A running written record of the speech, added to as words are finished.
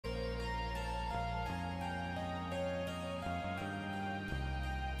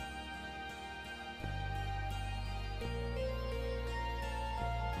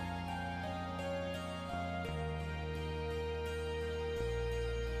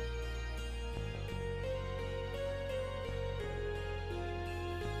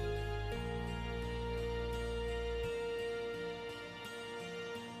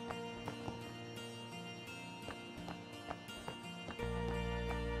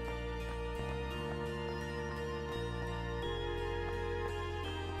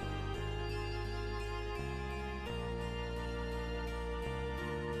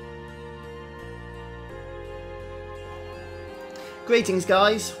Greetings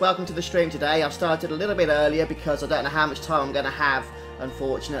guys, welcome to the stream today. I've started a little bit earlier because I don't know how much time I'm going to have,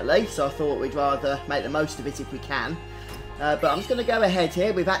 unfortunately, so I thought we'd rather make the most of it if we can. But I'm just going to go ahead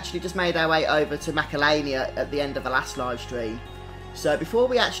here. We've actually just made our way over to Macalania at the end of the last live stream. So before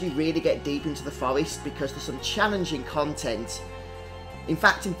we actually really get deep into the forest, because there's some challenging content. In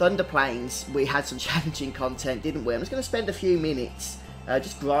fact, in Thunder Plains we had some challenging content, didn't we? I'm just going to spend a few minutes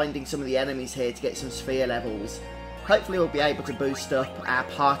just grinding some of the enemies here to get some sphere levels. Hopefully we'll be able to boost up our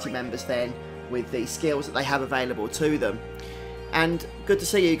party members then with the skills that they have available to them. And good to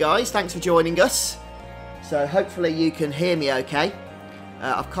see you guys, thanks for joining us. So hopefully you can hear me okay.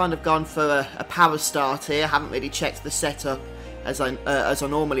 I've kind of gone for a power start here, haven't really checked the setup as I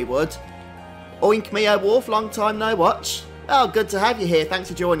normally would. Oink me, Wolf, long time no watch. Oh, good to have you here, thanks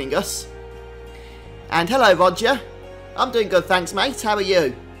for joining us. And hello Roger, I'm doing good thanks mate, how are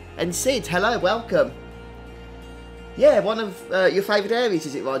you? And Sid, hello, welcome. Yeah, one of your favourite areas,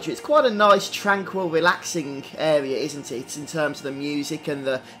 is it, Roger? It's quite a nice, tranquil, relaxing area, isn't it, in terms of the music and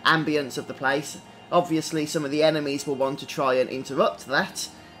the ambience of the place. Obviously, some of the enemies will want to try and interrupt that,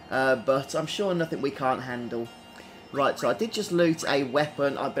 but I'm sure nothing we can't handle. Right, so I did just loot a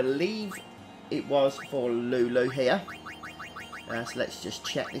weapon. I believe it was for Lulu here. So let's just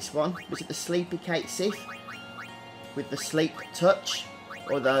check this one. Was it the Sleepy Kate Sith with the sleep touch?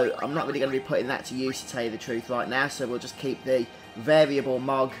 Although, I'm not really going to be putting that to use, to tell you the truth, right now, so we'll just keep the variable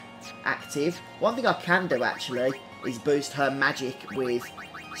Mog active. One thing I can do, actually, is boost her magic with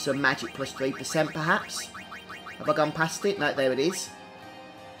some magic plus 3%, perhaps. Have I gone past it? No, there it is.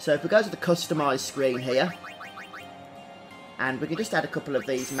 So, if we go to the customised screen here, and we can just add a couple of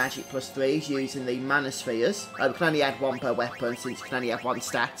these magic plus 3s using the mana spheres. Oh, we can only add one per weapon, since we can only have one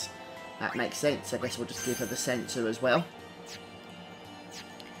stat. That makes sense. I guess we'll just give her the sensor as well.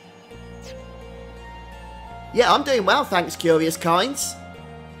 Yeah, I'm doing well, thanks, Curious Kinds.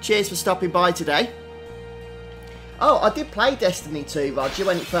 Cheers for stopping by today. Oh, I did play Destiny 2, Roger,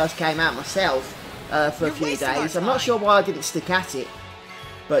 when it first came out myself for a few days. I'm not sure why I didn't stick at it.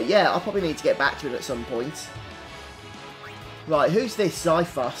 But yeah, I'll probably need to get back to it at some point. Right, who's this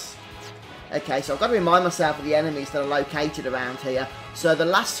Zyphos? Okay, so I've got to remind myself of the enemies that are located around here. So the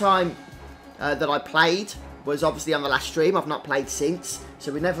last time that I played was obviously on the last stream. I've not played since,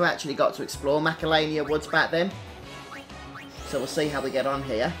 so we never actually got to explore Macalania Woods back then. So we'll see how we get on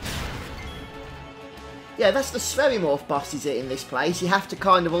here. Yeah, that's the Spherimorph boss, is it, in this place? You have to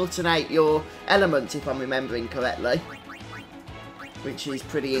kind of alternate your elements, if I'm remembering correctly, which is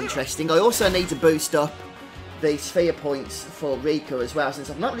pretty interesting. I also need to boost up the sphere points for Rika as well, since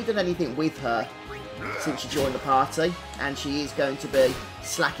I've not really done anything with her since she joined the party, and she is going to be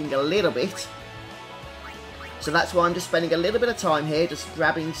slacking a little bit. So that's why I'm just spending a little bit of time here, just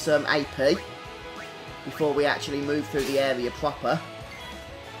grabbing some AP before we actually move through the area proper.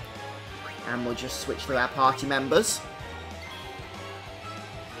 And we'll just switch through our party members.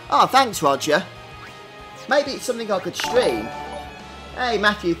 Oh, thanks, Roger. Maybe it's something I could stream. Hey,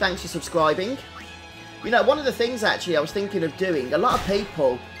 Matthew, thanks for subscribing. You know, one of the things, actually, I was thinking of doing, a lot of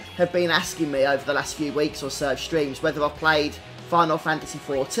people have been asking me over the last few weeks or so of streams whether I've played Final Fantasy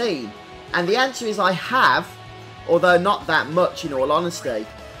XIV. And the answer is I have. Although not that much, in all honesty.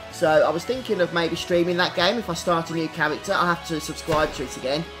 So I was thinking of maybe streaming that game. If I start a new character, I'll have to subscribe to it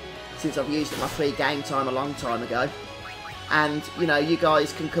again, since I've used it my free game time a long time ago. And, you know, you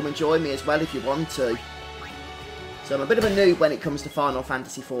guys can come and join me as well if you want to. So I'm a bit of a noob when it comes to Final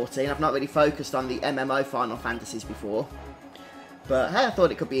Fantasy XIV. I've not really focused on the MMO Final Fantasies before. But hey, I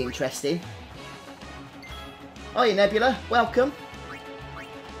thought it could be interesting. Hiya, Nebula. Welcome.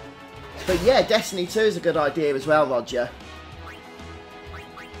 But yeah, Destiny 2 is a good idea as well, Roger.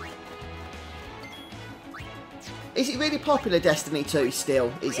 Is it really popular, Destiny 2,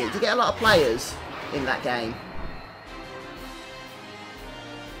 still, is it? Do you get a lot of players in that game?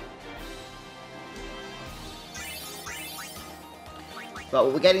 Right,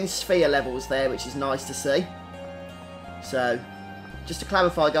 well, we're getting sphere levels there, which is nice to see. So, just to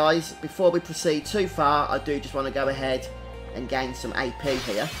clarify, guys, before we proceed too far, I do just want to go ahead and gain some AP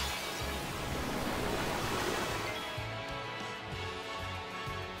here.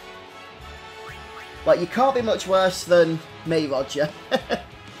 Well, you can't be much worse than me, Roger.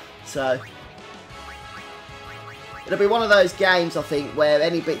 So, it'll be one of those games, I think, where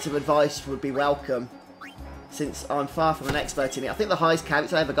any bits of advice would be welcome, since I'm far from an expert in it. I think the highest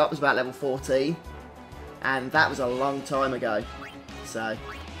character I ever got was about level 14, and that was a long time ago. So,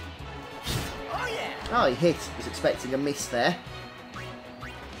 oh, he hit. Was expecting a miss there.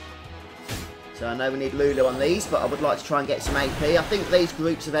 So I know we need Lulu on these, but I would like to try and get some AP. I think these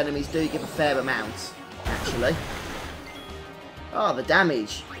groups of enemies do give a fair amount, actually. Oh, the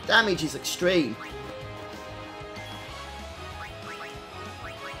damage. Damage is extreme.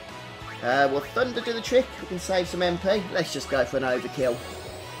 Will Thunder do the trick? We can save some MP. Let's just go for an overkill.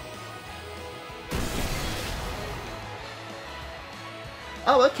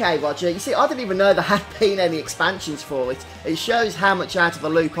 Oh, okay, Roger. You see, I didn't even know there had been any expansions for it. It shows how much out of a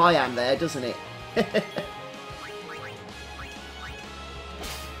loop I am there, doesn't it?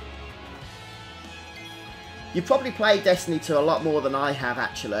 You probably played Destiny 2 a lot more than I have,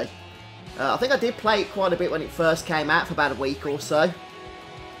 actually. I think I did play it quite a bit when it first came out for about a week or so.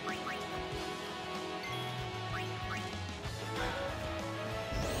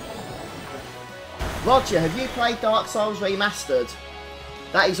 Roger, have you played Dark Souls Remastered?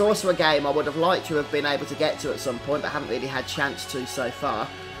 That is also a game I would have liked to have been able to get to at some point, but haven't really had chance to so far.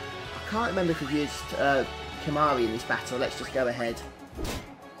 I can't remember if we've used Kimari in this battle. Let's just go ahead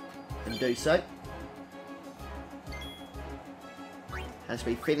and do so. As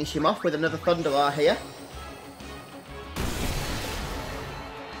we finish him off with another Thunderar here.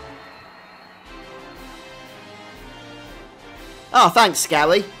 Oh, thanks,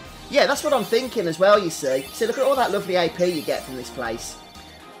 Scary. Yeah, that's what I'm thinking as well, you see. See, look at all that lovely AP you get from this place.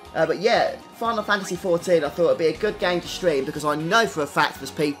 But yeah, Final Fantasy XIV I thought would be a good game to stream because I know for a fact there's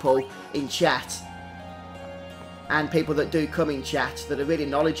people in chat and people that do come in chat that are really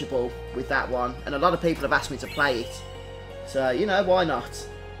knowledgeable with that one. And a lot of people have asked me to play it. So, you know, why not?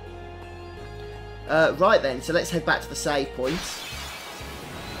 Right then, so let's head back to the save point.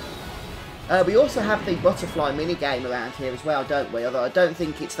 We also have the butterfly minigame around here as well, don't we? Although I don't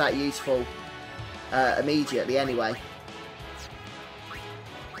think it's that useful immediately anyway.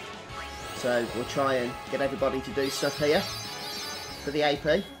 So we'll try and get everybody to do stuff here for the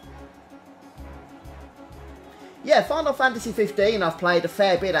AP. Yeah, Final Fantasy 15 I've played a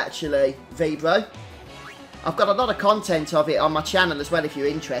fair bit actually, Vibro. I've got a lot of content of it on my channel as well if you're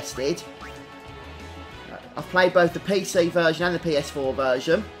interested. I've played both the PC version and the PS4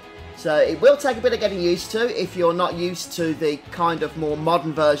 version. So it will take a bit of getting used to if you're not used to the kind of more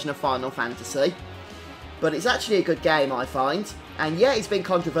modern version of Final Fantasy. But it's actually a good game, I find. And yeah, it's been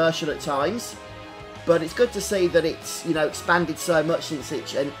controversial at times. But it's good to see that it's, you know, expanded so much since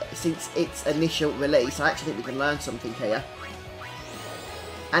its initial release. I actually think we can learn something here.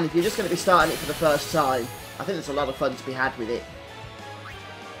 And if you're just going to be starting it for the first time, I think there's a lot of fun to be had with it.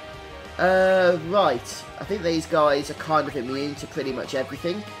 Right. I think these guys are kind of immune to pretty much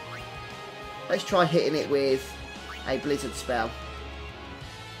everything. Let's try hitting it with a Blizzard spell.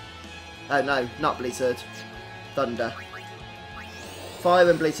 Oh no, not Blizzard. Thunder. Fire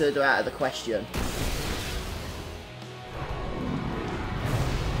and Blizzard are out of the question.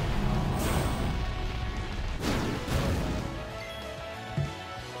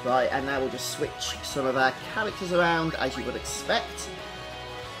 Right, and now we'll just switch some of our characters around as you would expect.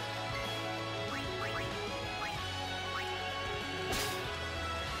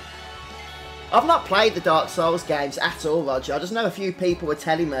 I've not played the Dark Souls games at all, Roger. I just know a few people were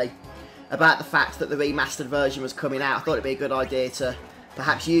telling me about the fact that the remastered version was coming out. I thought it'd be a good idea to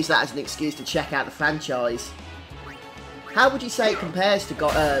perhaps use that as an excuse to check out the franchise. How would you say it compares to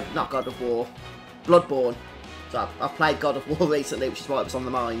not God of War, Bloodborne? So I've played God of War recently, which is why it was on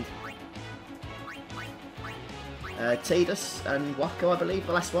the mind. Tidus and Wako, I believe,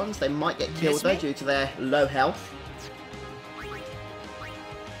 the last ones. They might get killed though due to their low health.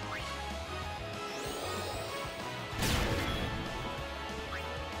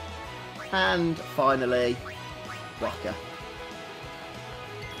 And finally, Waka.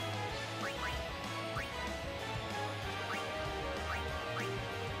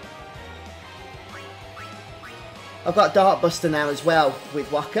 I've got Darkbuster now as well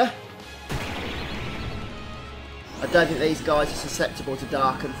with Waka. I don't think these guys are susceptible to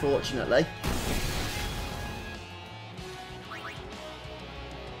Dark, unfortunately.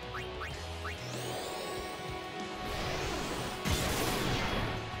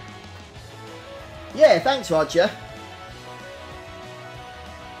 Yeah, thanks, Roger.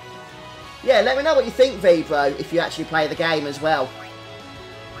 Yeah, let me know what you think, Vibro, if you actually play the game as well.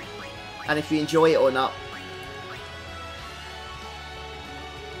 And if you enjoy it or not.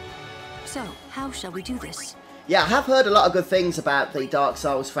 So, how shall we do this? Yeah, I have heard a lot of good things about the Dark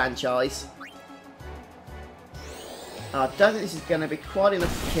Souls franchise. I don't think this is going to be quite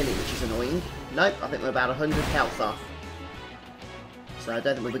enough to kill it, which is annoying. Nope, I think we're about 100 health off. So I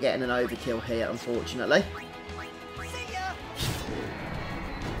don't think we'll be getting an overkill here, unfortunately.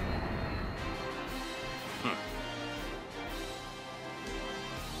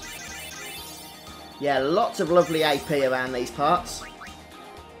 Yeah, lots of lovely AP around these parts.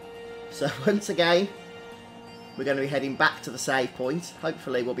 So once again, we're going to be heading back to the save point.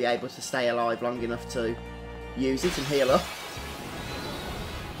 Hopefully we'll be able to stay alive long enough to use it and heal up.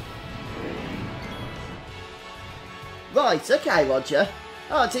 Right, okay, Roger.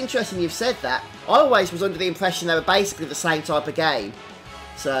 Oh, it's interesting you've said that. I always was under the impression they were basically the same type of game.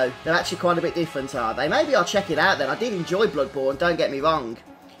 So, they're actually quite a bit different, are they? Maybe I'll check it out then. I did enjoy Bloodborne, don't get me wrong.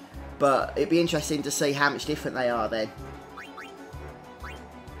 But it'd be interesting to see how much different they are then.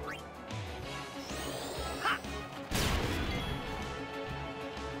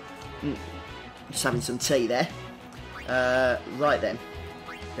 Just having some tea there. Right then.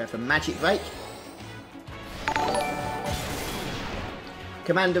 Go for Magic Break.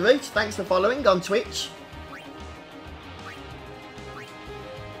 Commander Root, thanks for following on Twitch.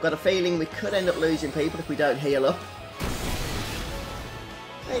 Got a feeling we could end up losing people if we don't heal up.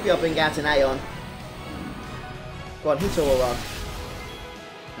 Maybe I'll bring out an Aeon. Go on, hit Auron.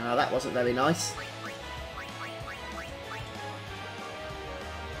 Oh, that wasn't very nice.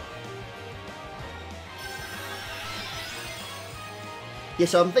 Yeah,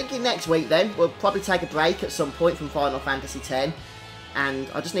 so I'm thinking next week then, we'll probably take a break at some point from Final Fantasy X. And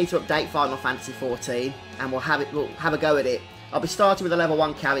I just need to update Final Fantasy XIV, and we'll have a go at it. I'll be starting with a level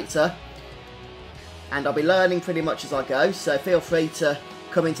 1 character, and I'll be learning pretty much as I go, so feel free to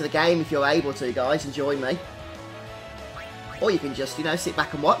come into the game if you're able to, guys, and join me. Or you can just, you know, sit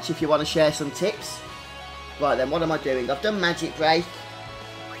back and watch if you want to share some tips. Right then, what am I doing? I've done Magic Break.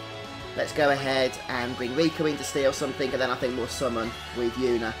 Let's go ahead and bring Rika in to steal something, and then I think we'll summon with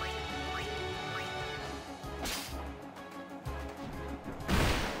Yuna.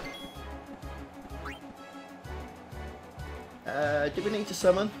 Do we need to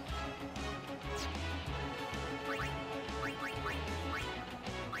summon?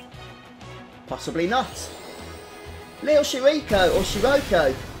 Possibly not. Lil Shiriko, or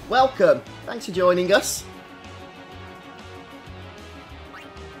Shiroko, welcome. Thanks for joining us.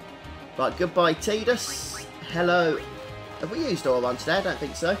 Right, goodbye Tidus. Hello. Have we used Auron today? I don't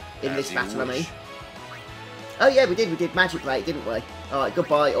think so. In this battle, I mean. Oh yeah, we did Magic Break, didn't we? Alright,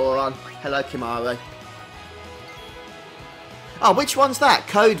 goodbye Auron. Hello Kimaru. Oh, which one's that?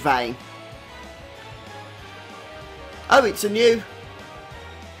 Code Vein. Oh, it's a new...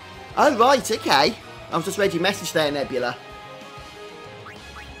 Oh, right, okay. I've just read your message there, Nebula.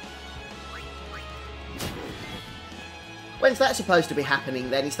 When's that supposed to be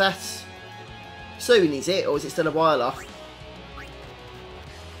happening then? Is that soon, is it? Or is it still a while off?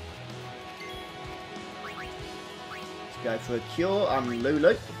 Let's go for a cure on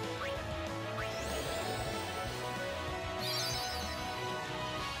Lulu.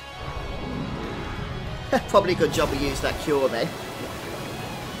 Probably a good job we used that cure then.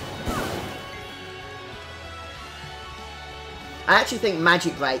 I actually think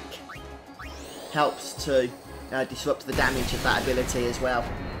Magic Break helps to disrupt the damage of that ability as well.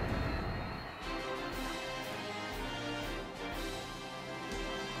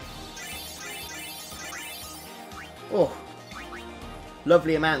 Oh,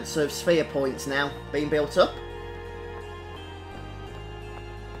 lovely amounts of sphere points now being built up.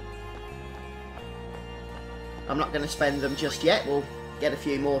 I'm not going to spend them just yet. We'll get a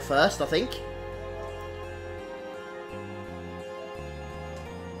few more first, I think.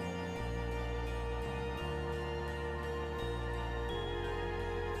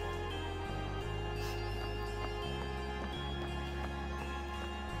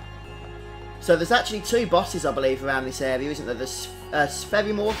 So there's actually 2 bosses, I believe, around this area, isn't there? There's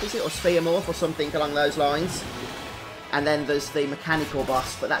Spheromorph, is it? Or Spheromorph, or something along those lines. And then there's the mechanical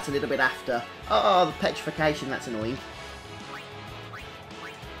boss, but that's a little bit after. Oh, the petrification, that's annoying.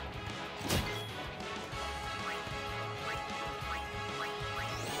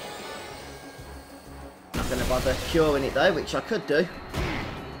 Not going to bother curing it though, which I could do.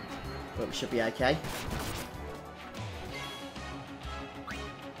 But we should be okay.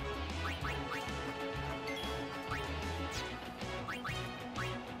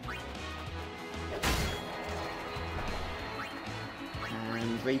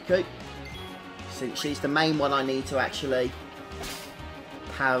 Riku, since she's the main one I need to actually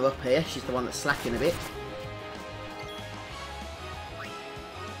power up here. She's the one that's slacking a bit.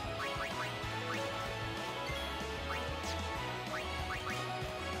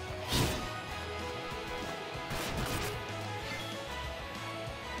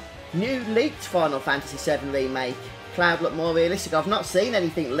 New leaked Final Fantasy VII Remake. Cloud look more realistic. I've not seen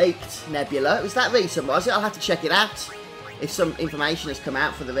anything leaked, Nebula. Was that recent, was it? I'll have to check it out if some information has come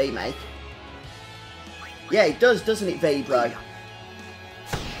out for the remake. Yeah, it does, doesn't it, Vibro?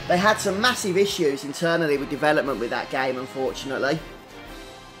 They had some massive issues internally with development with that game, unfortunately.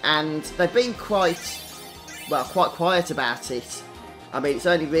 And they've been quite well, quite quiet about it. I mean, it's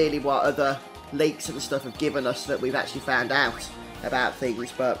only really what other leaks and stuff have given us that we've actually found out about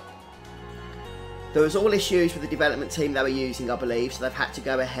things, but there was all issues with the development team they were using, I believe, so they've had to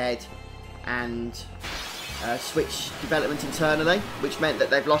go ahead and switch development internally, which meant that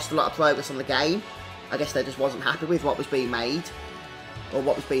they've lost a lot of progress on the game. I guess they just wasn't happy with what was being made, or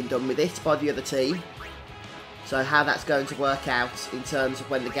what was being done with it by the other team. So how that's going to work out in terms of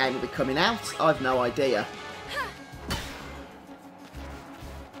when the game will be coming out, I've no idea.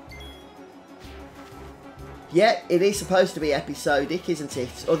 Yeah, it is supposed to be episodic, isn't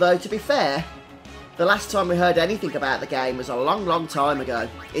it? Although, to be fair, the last time we heard anything about the game was a long, long time ago,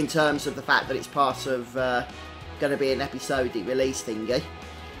 in terms of the fact that it's part of going to be an episodic release thingy.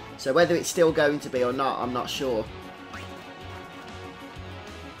 So whether it's still going to be or not, I'm not sure.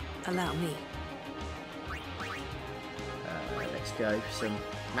 Allow me. Let's go some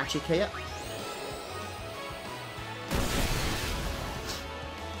magic here.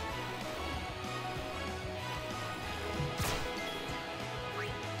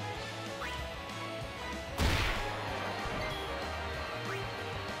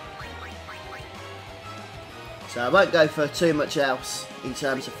 So I won't go for too much else in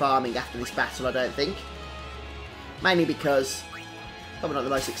terms of farming after this battle, I don't think. Mainly because probably not the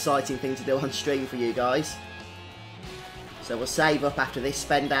most exciting thing to do on stream for you guys. So we'll save up after this,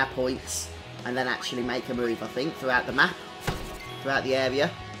 spend our points, and then actually make a move, I think, throughout the map, throughout the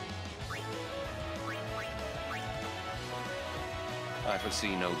area. I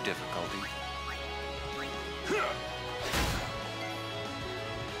foresee no difficulty.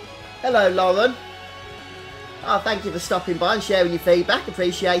 Hello, Lauren. Oh, thank you for stopping by and sharing your feedback.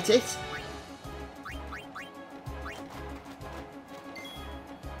 Appreciate it.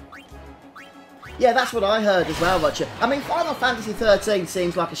 Yeah, that's what I heard as well, Roger. I mean, Final Fantasy 13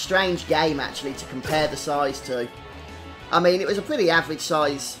 seems like a strange game, actually, to compare the size to. I mean, it was a pretty average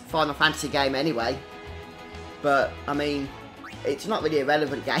size Final Fantasy game anyway. But, I mean, it's not really a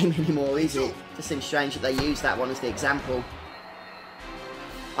relevant game anymore, is it? It just seems strange that they use that one as the example.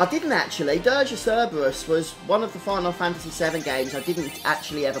 I didn't actually. Dirge of Cerberus was one of the Final Fantasy 7 games I didn't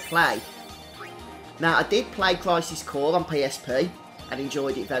actually ever play. Now, I did play Crisis Core on PSP and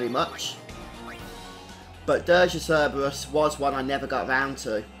enjoyed it very much. But Dirge of Cerberus was one I never got round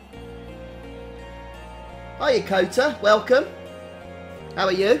to. Hiya, Kota. Welcome. How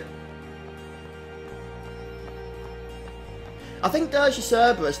are you? I think Dirge of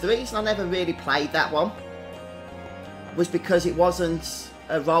Cerberus, the reason I never really played that one was because it wasn't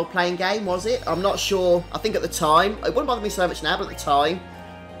a role-playing game, was it? I'm not sure. I think at the time, it wouldn't bother me so much now, but at the time,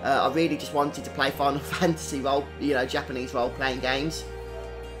 I really just wanted to play Final Fantasy Japanese role-playing games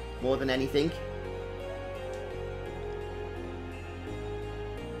more than anything.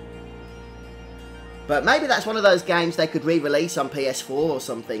 But maybe that's one of those games they could re-release on PS4 or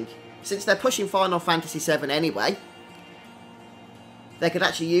something. Since they're pushing Final Fantasy 7 anyway, they could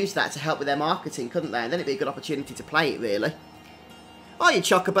actually use that to help with their marketing, couldn't they? And then it'd be a good opportunity to play it, really. Hiya,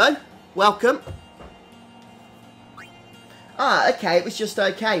 Chocobo. Welcome. Ah, okay, it was just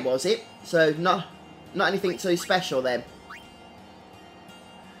okay, was it? So, not anything too special then.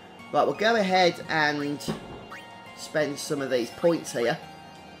 Right, we'll go ahead and spend some of these points here.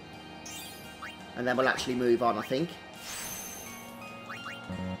 And then we'll actually move on, I think.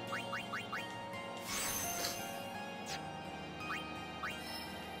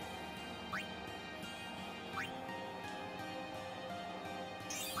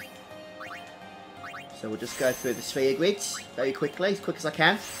 So we'll just go through the sphere grids very quickly, as quick as I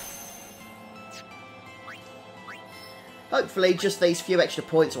can. Hopefully just these few extra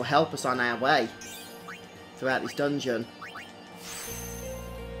points will help us on our way throughout this dungeon.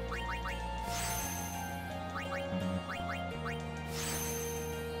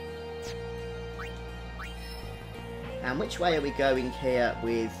 And which way are we going here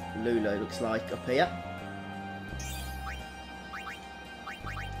with Lulu? Looks like up here.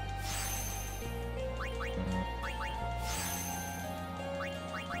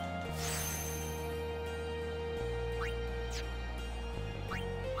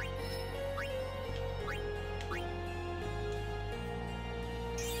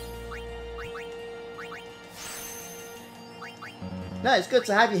 No, it's good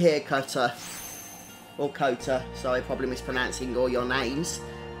to have you here, Kota. Or Kota. Sorry, probably mispronouncing all your names.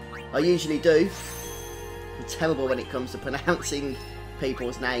 I usually do. I'm terrible when it comes to pronouncing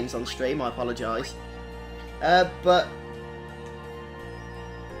people's names on stream. I apologise. But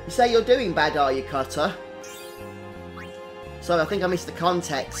you say you're doing bad, are you, Kota? Sorry, I think I missed the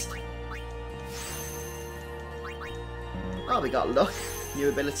context. Oh, we got luck. New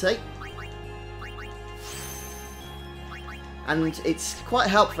ability. And it's quite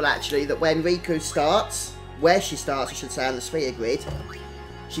helpful actually that when Riku starts, where she starts I should say on the sphere grid,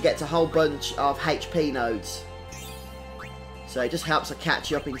 she gets a whole bunch of HP nodes. So it just helps her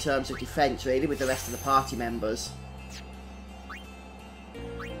catch you up in terms of defence really with the rest of the party members.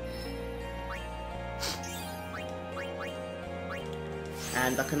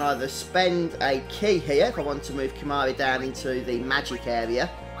 And I can either spend a key here if I want to move Kimahri down into the magic area.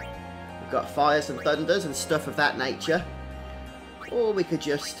 We've got fires and thunders and stuff of that nature. Or we could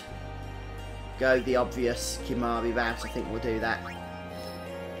just go the obvious Kimahri route. I think we'll do that.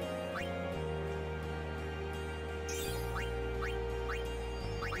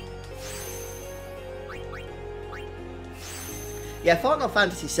 Yeah, Final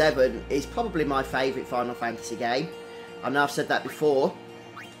Fantasy VII is probably my favourite Final Fantasy game. I know I've said that before.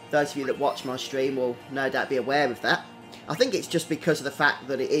 Those of you that watch my stream will no doubt be aware of that. I think it's just because of the fact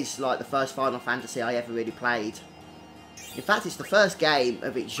that it is like the first Final Fantasy I ever really played. In fact, it's the first game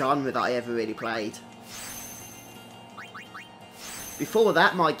of its genre that I ever really played. Before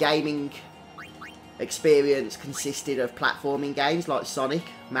that, my gaming experience consisted of platforming games like Sonic,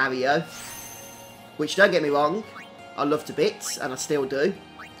 Mario, which, don't get me wrong, I love to bits, and I still do.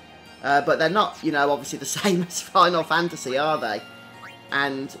 But they're not, you know, obviously the same as Final Fantasy, are they?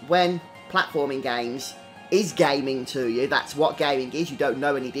 And when platforming games is gaming to you, that's what gaming is, you don't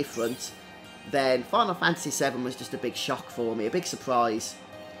know any different, then Final Fantasy VII was just a big shock for me, a big surprise,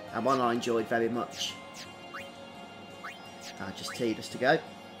 and one I enjoyed very much. Just tedious to go.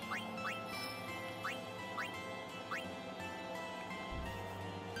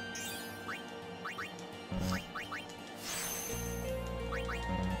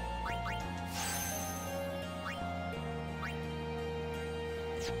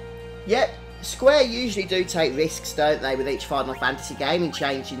 Yep, Square usually do take risks, don't they, with each Final Fantasy game in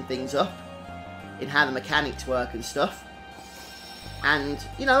changing things up, in how the mechanics work and stuff. And,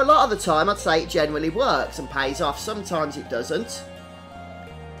 you know, a lot of the time I'd say it generally works and pays off. Sometimes it doesn't.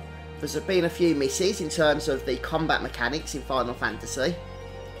 There's been a few misses in terms of the combat mechanics in Final Fantasy.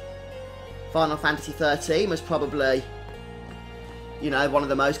 Final Fantasy 13 was probably, you know, one of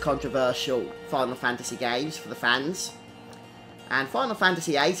the most controversial Final Fantasy games for the fans. And Final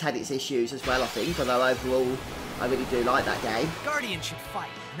Fantasy 8 had its issues as well, I think, although overall I really do like that game. Guardian should fight,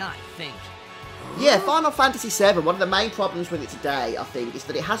 not think. Yeah, Final Fantasy VII, one of the main problems with it today, I think, is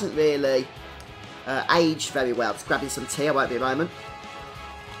that it hasn't really aged very well. Just grabbing some tea, I won't be a moment.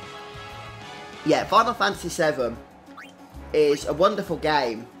 Yeah, Final Fantasy VII is a wonderful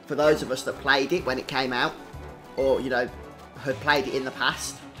game for those of us that played it when it came out, or, you know, had played it in the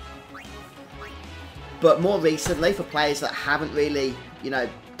past. But more recently, for players that haven't really, you know,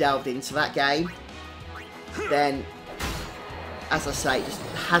 delved into that game, then, as I say, it just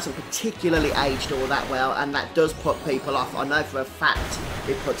hasn't particularly aged all that well, and that does put people off. I know for a fact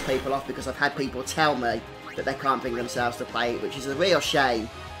it puts people off because I've had people tell me that they can't bring themselves to play it, which is a real shame,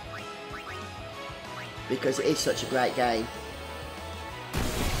 because it is such a great game.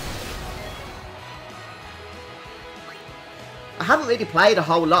 I haven't really played a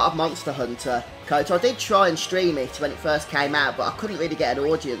whole lot of Monster Hunter, Coach. I did try and stream it when it first came out, but I couldn't really get an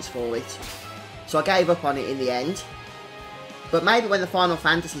audience for it. So I gave up on it in the end. But maybe when the Final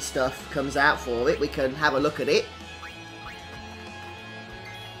Fantasy stuff comes out for it, we can have a look at it.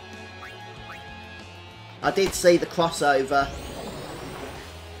 I did see the crossover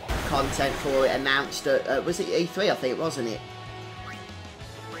content for it announced at, was it E3 I think, wasn't it?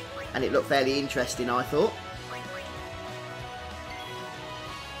 And it looked fairly interesting, I thought.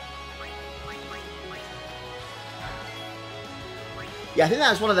 Yeah, I think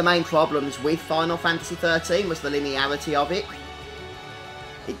that was one of the main problems with Final Fantasy 13, was the linearity of it.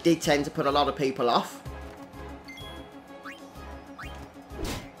 It did tend to put a lot of people off.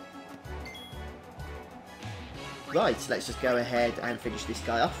 Right, so let's just go ahead and finish this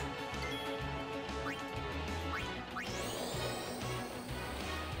guy off.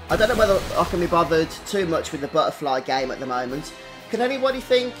 I don't know whether I can be bothered too much with the butterfly game at the moment. Can anybody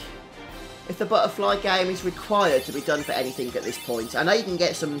think if the butterfly game is required to be done for anything at this point? I know you can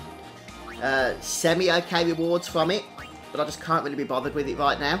get some semi-okay rewards from it, but I just can't really be bothered with it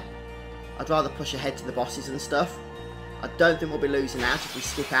right now. I'd rather push ahead to the bosses and stuff. I don't think we'll be losing out if we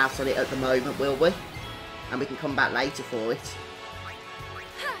skip out on it at the moment, will we? And we can come back later for it.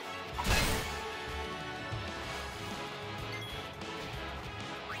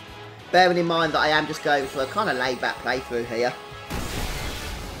 Bearing in mind that I am just going for a kind of laid-back playthrough here.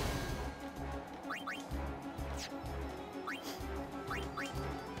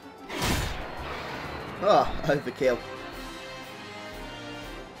 Oh, overkill.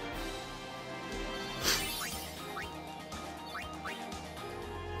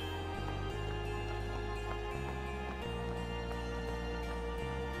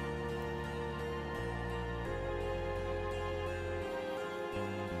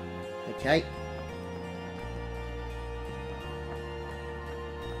 Okay.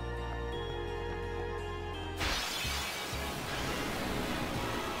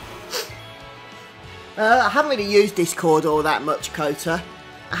 I haven't really used Discord all that much, Kota.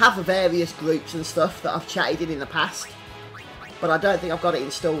 I have various groups and stuff that I've chatted in the past, but I don't think I've got it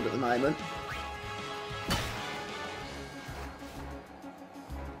installed at the moment.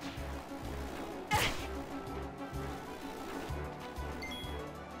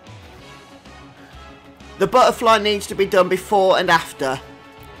 The butterfly needs to be done before and after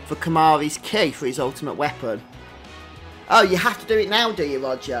for Kamari's key for his ultimate weapon. Oh, you have to do it now, do you,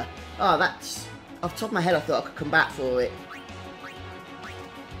 Roger? Oh, that's... Off the top of my head, I thought I could come back for it.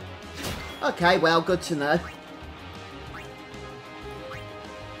 Okay, well, good to know.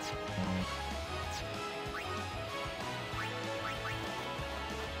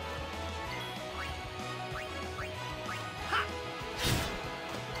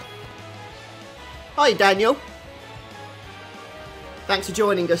 Hi, Daniel. Thanks for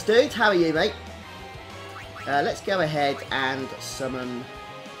joining us, dude. How are you, mate? Let's go ahead and summon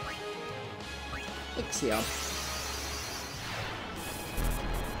Ixion.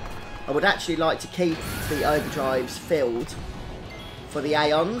 I would actually like to keep the overdrives filled for the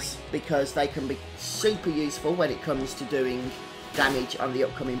Aeons because they can be super useful when it comes to doing damage on the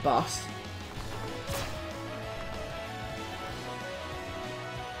upcoming boss.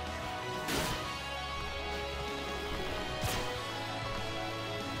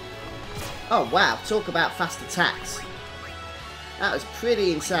 Oh wow, talk about fast attacks. That was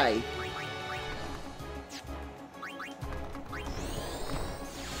pretty insane.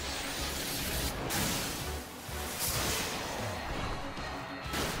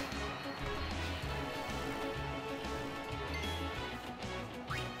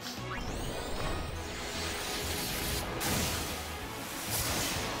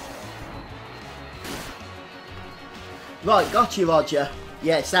 Right, got you, Roger.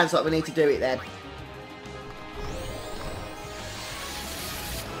 Yeah, it sounds like we need to do it then.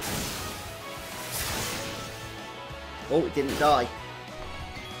 Oh, it didn't die.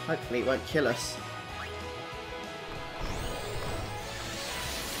 Hopefully it won't kill us.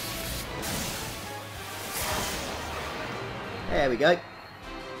 There we go.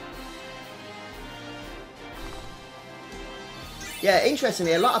 Yeah,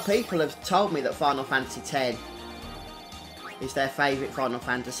 interestingly, a lot of people have told me that Final Fantasy X is their favourite Final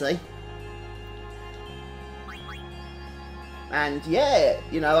Fantasy. And yeah,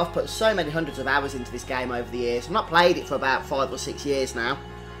 you know, I've put so many hundreds of hours into this game over the years. I've not played it for about 5 or 6 years now.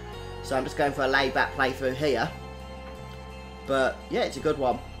 So I'm just going for a laid-back playthrough here. But yeah, it's a good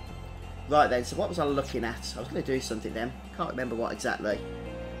one. Right then, so what was I looking at? I was going to do something then. Can't remember what exactly.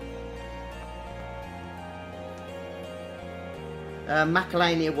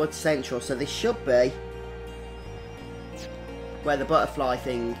 Macalania Woods Central. So this should be where the butterfly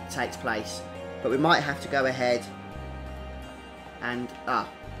thing takes place, but we might have to go ahead and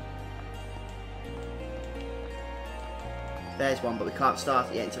there's one, but we can't start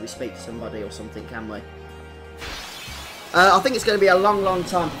it yet until we speak to somebody or something, can we? I think it's going to be a long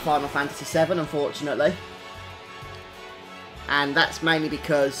time for Final Fantasy VII, unfortunately, and that's mainly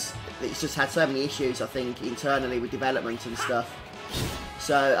because it's just had so many issues, I think, internally with development and stuff.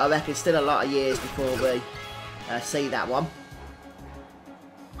 So I reckon still a lot of years before we see that one.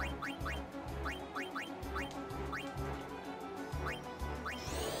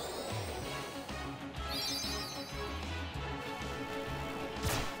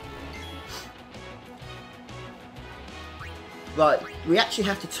 Right, we actually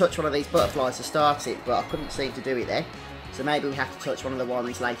have to touch one of these butterflies to start it, but I couldn't seem to do it then. So maybe we have to touch one of the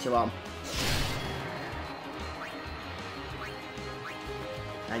ones later on.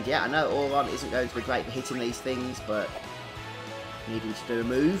 And yeah, I know Auron isn't going to be great for hitting these things, but needing to do a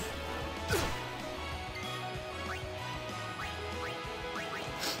move.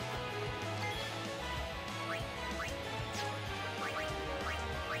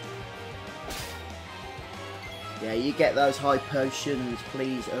 Yeah, you get those high potions,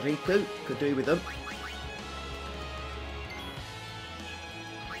 please, Riku. Could do with them.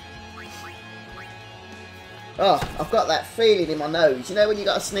 Oh, I've got that feeling in my nose. You know when you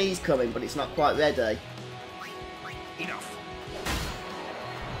got a sneeze coming, but it's not quite ready? Enough.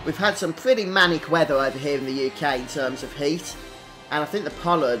 We've had some pretty manic weather over here in the UK in terms of heat. And I think the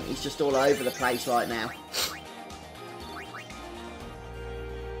pollen is just all over the place right now.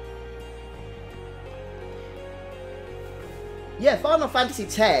 Yeah, Final Fantasy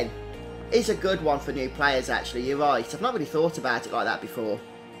X is a good one for new players, actually. You're right. I've not really thought about it like that before.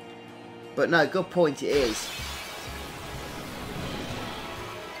 But no, good point it is.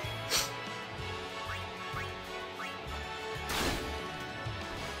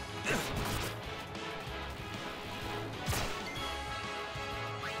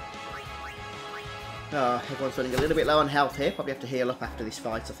 Oh, everyone's running a little bit low on health here. Probably have to heal up after this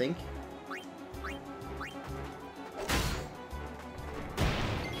fight, I think.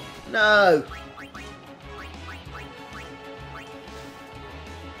 No!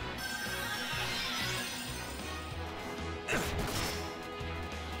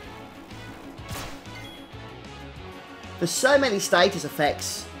 There's so many status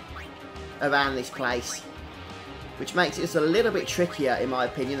effects around this place, which makes it just a little bit trickier, in my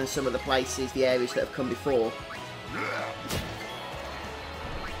opinion, than some of the places, the areas that have come before.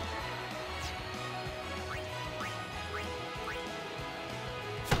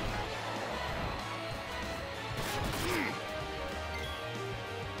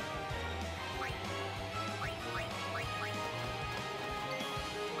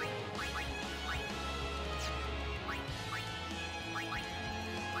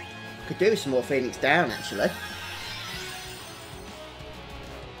 Could do with some more Phoenix down, actually.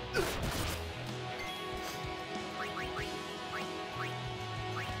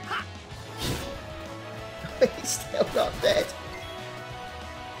 He's still not dead.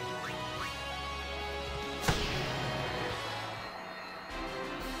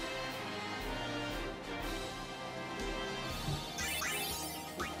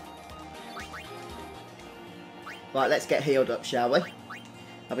 Right, let's get healed up, shall we?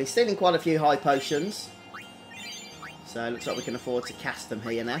 I've been stealing quite a few high potions, so it looks like we can afford to cast them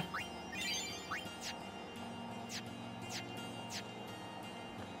here now.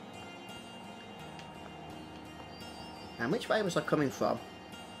 And which way was I coming from?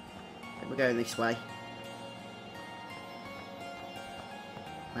 I think we're going this way.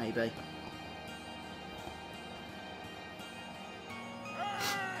 Maybe.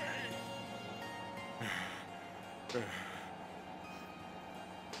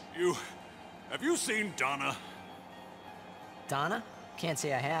 Have you seen Donna? Donna? Can't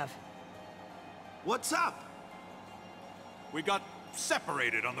say I have. What's up? We got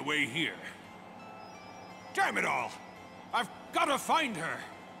separated on the way here. Damn it all! I've got to find her!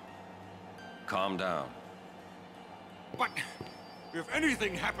 Calm down. But if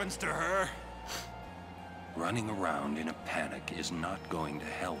anything happens to her... Running around in a panic is not going to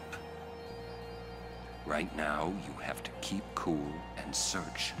help. Right now, you have to keep cool and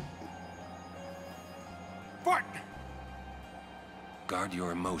search. But... Guard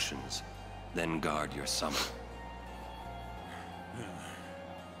your emotions, then guard your summon.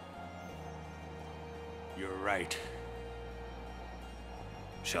 You're right.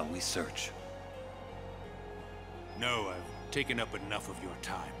 Shall we search? No, I've taken up enough of your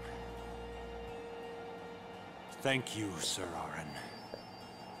time. Thank you, Sir Aaron.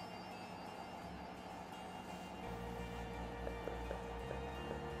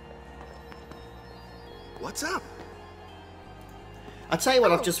 What's up? I'll tell you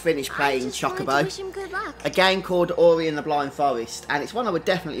what, I've just finished playing Chocobo, Wish him good luck. a game called Ori and the Blind Forest, and it's one I would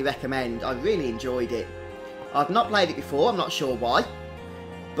definitely recommend. I really enjoyed it. I've not played it before, I'm not sure why,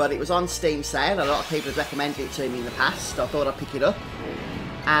 but it was on Steam sale. A lot of people have recommended it to me in the past. I thought I'd pick it up,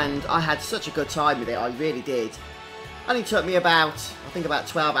 and I had such a good time with it. I really did. Only took me about, I think about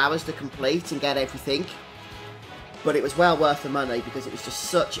 12 hours to complete and get everything, but it was well worth the money because it was just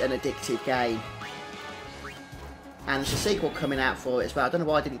such an addictive game. And there's a sequel coming out for it as well. I don't know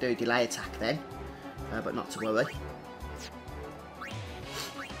why I didn't do a delay attack then, but not to worry.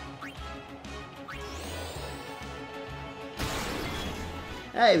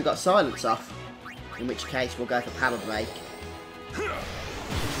 Hey, we've got silence off, in which case we'll go for power break.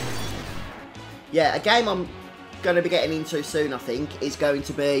 Yeah, a game I'm going to be getting into soon, I think, is going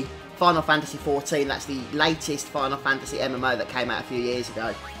to be Final Fantasy XIV. That's the latest Final Fantasy MMO that came out a few years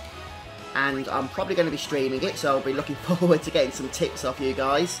ago. And I'm probably going to be streaming it, so I'll be looking forward to getting some tips off you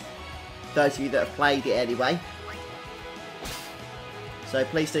guys. Those of you that have played it anyway. So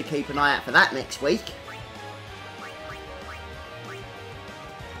please do keep an eye out for that next week.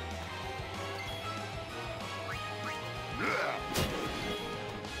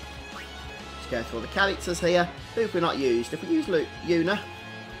 Let's go through all the characters here. Who have we not used? If we used Yuna?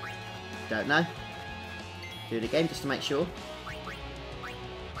 Don't know. Do it again just to make sure.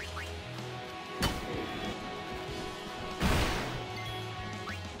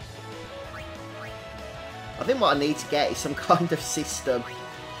 I think what I need to get is some kind of system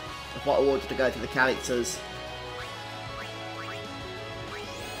of what order to go to the characters.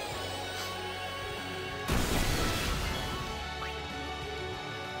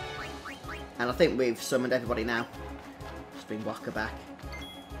 And I think we've summoned everybody now. Just bring Waka back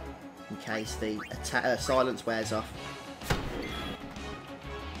in case the silence wears off.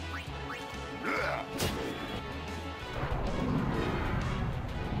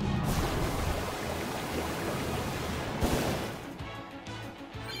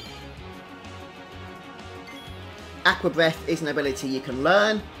 Aqua Breath is an ability you can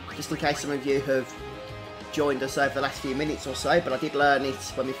learn, just in case some of you have joined us over the last few minutes or so, but I did learn it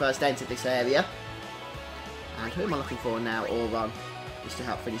when we first entered this area. And who am I looking for now? Auron, just to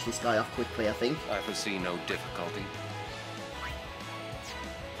help finish this guy off quickly, I think. I foresee no difficulty.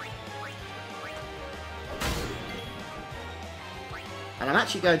 And I'm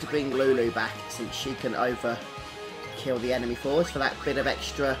actually going to bring Lulu back, since she can overkill the enemy for us for that bit of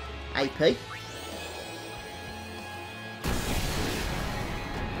extra AP.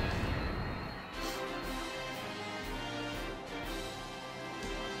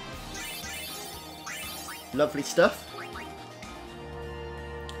 Lovely stuff.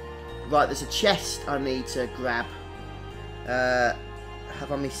 Right, there's a chest I need to grab.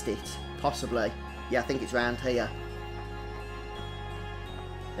 Have I missed it? Possibly. Yeah, I think it's round here.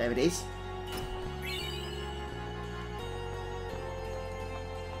 There it is.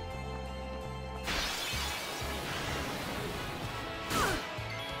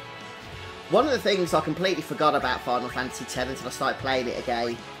 One of the things I completely forgot about Final Fantasy X until I started playing it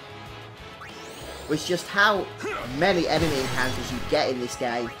again was just how many enemy encounters you get in this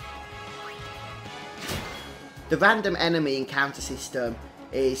game. The random enemy encounter system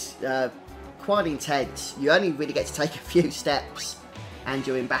is quite intense. You only really get to take a few steps and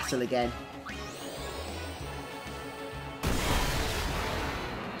you're in battle again.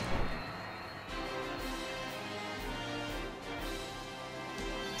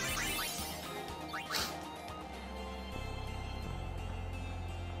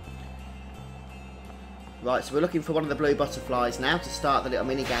 Right, so we're looking for one of the blue butterflies now to start the little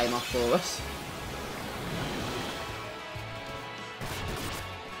mini game off for us.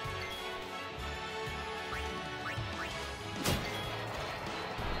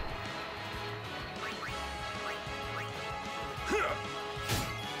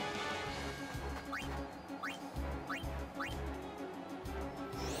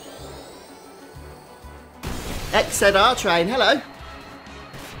 XZR train, hello.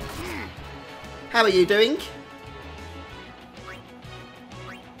 How are you doing?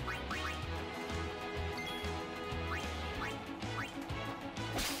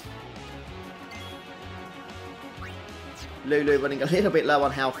 Lulu running a little bit low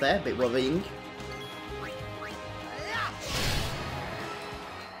on health there, a bit worrying.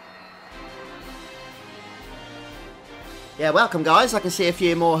 Yeah, welcome guys. I can see a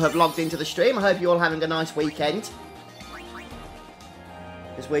few more have logged into the stream. I hope you're all having a nice weekend.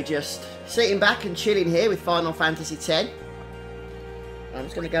 As we're just sitting back and chilling here with Final Fantasy X. I'm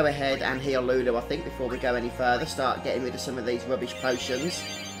just going to go ahead and heal Lulu, I think, before we go any further. Start getting rid of some of these rubbish potions.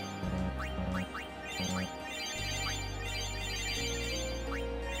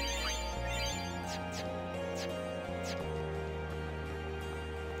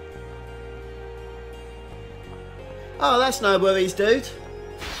 Oh, that's no worries, dude.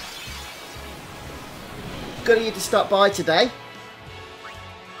 Good of you to stop by today.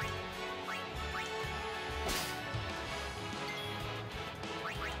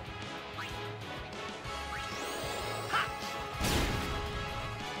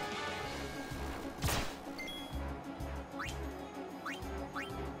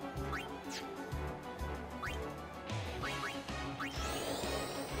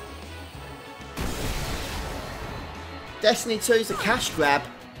 Destiny 2 is a cash grab.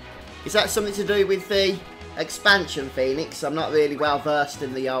 Is that something to do with the expansion, Phoenix? I'm not really well versed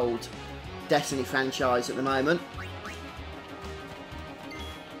in the old Destiny franchise at the moment.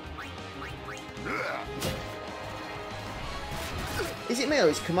 Is it me or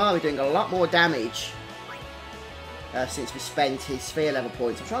is Kamari doing a lot more damage since we spent his sphere level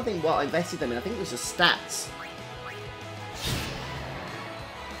points? I'm trying to think what I invested them in. I think it was the stats.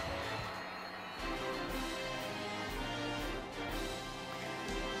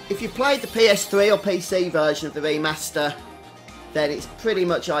 If you played the PS3 or PC version of the remaster, then it's pretty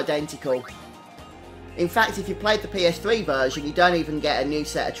much identical. In fact, if you played the PS3 version, you don't even get a new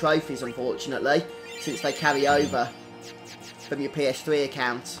set of trophies, unfortunately, since they carry over from your PS3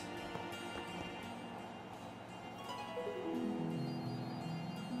 account.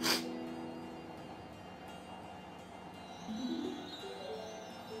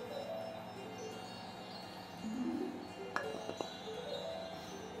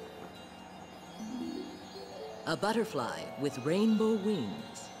 A butterfly with rainbow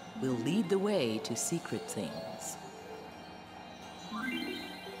wings will lead the way to secret things.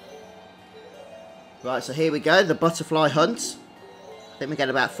 Right, so here we go, the butterfly hunt. I think we get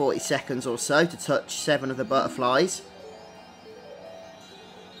about 40 seconds or so to touch 7 of the butterflies.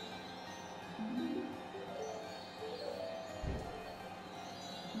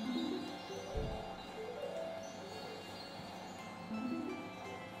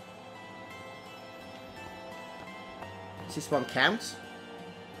 Does this one count?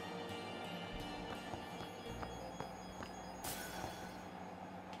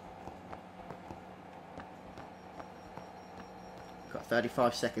 Got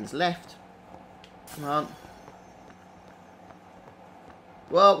 35 seconds left. Come on.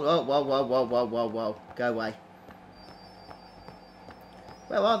 Whoa, whoa, whoa, whoa, whoa, whoa, whoa, whoa. Go away.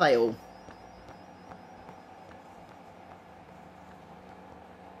 Where are they all?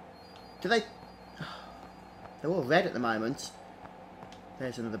 Do they... They're all red at the moment.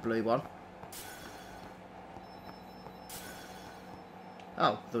 There's another blue one.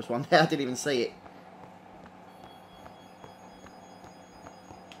 Oh, there was one there. I didn't even see it.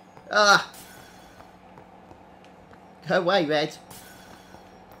 Ah! Go away, red.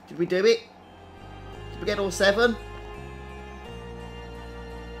 Did we do it? Did we get all 7?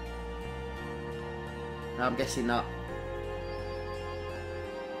 No, I'm guessing not.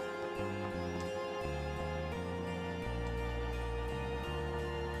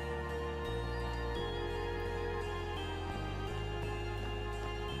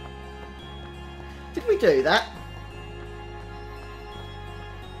 Did we do that?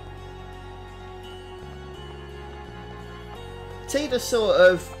 Tina sort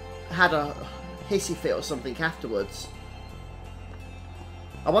of had a hissy fit or something afterwards.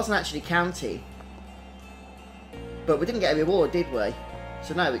 I wasn't actually counting. But we didn't get a reward, did we?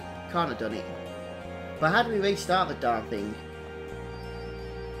 So no, we can't have done it. But how do we restart the darn thing?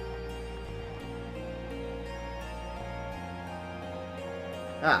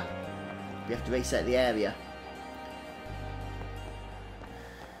 Ah. We have to reset the area.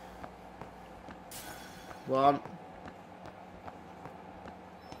 One.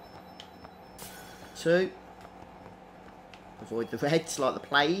 2. Avoid the reds like the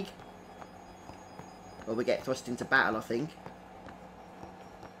plague. Or we get thrust into battle, I think.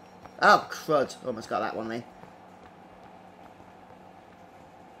 Oh, crud. Almost got that one then.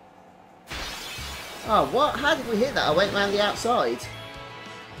 Oh, what? How did we hit that? I went round the outside.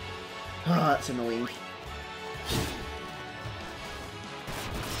 Oh, that's annoying.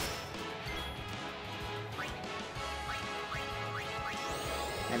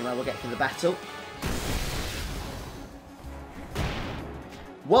 Anyway, we'll get to the battle.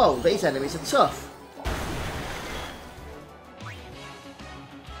 Whoa, these enemies are tough.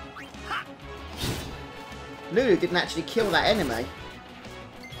 Lulu didn't actually kill that enemy.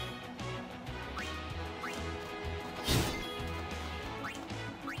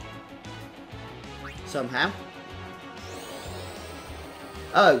 Somehow.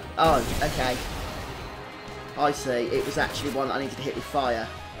 Oh, okay. I see. It was actually one that I needed to hit with fire.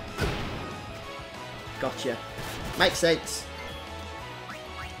 Gotcha. Makes sense.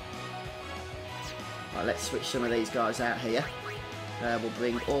 Right, let's switch some of these guys out here. We'll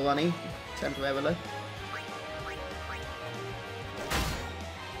bring all on in temporarily.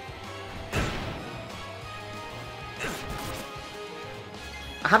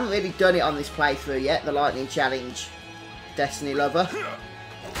 I haven't really done it on this playthrough yet, the Lightning Challenge Destiny Lover.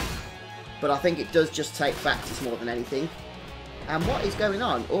 But I think it does just take practice more than anything. And what is going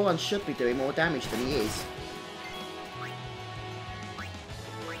on? Oran should be doing more damage than he is.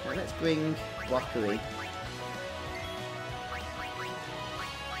 Now let's bring Walker in.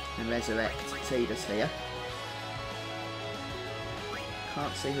 And resurrect Tidus here.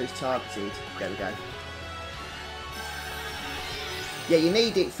 Can't see who's targeted. There we go. Yeah, you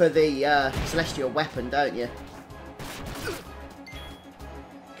need it for the celestial weapon, don't you?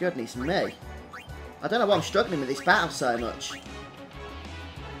 Goodness me. I don't know why I'm struggling with this battle so much.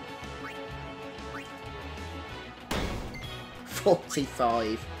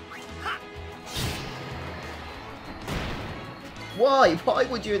 $45. Why? Why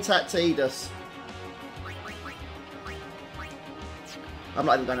would you attack Tidus? I'm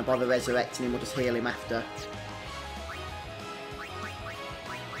not even going to bother resurrecting him, we'll just heal him after.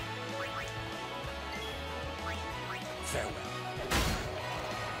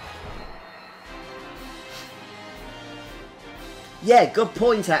 Yeah, good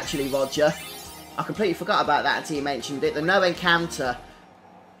point actually, Roger. I completely forgot about that until you mentioned it. The no encounter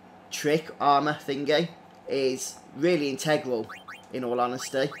trick, armour thingy, is really integral, in all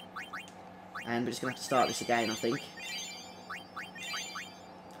honesty. And we're just going to have to start this again, I think.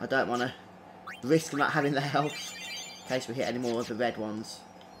 I don't want to risk not having the health in case we hit any more of the red ones.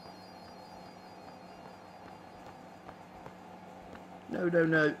 No, no,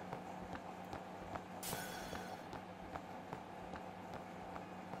 no.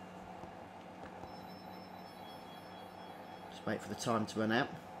 Just wait for the time to run out.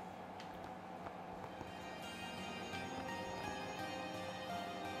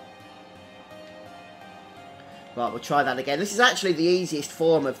 Right, we'll try that again. This is actually the easiest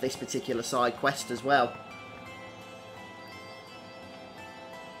form of this particular side quest as well.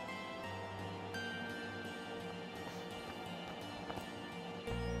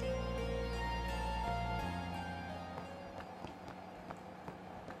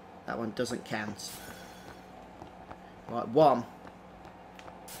 That one doesn't count. Right, 1,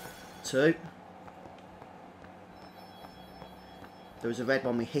 2. There was a red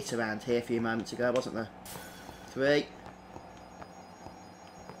one we hit around here a few moments ago, wasn't there? 3.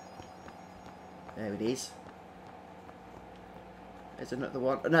 There it is. There's another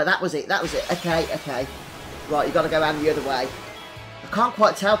one. Oh, no, that was it. That was it. Okay, okay. Right, you've got to go around the other way. I can't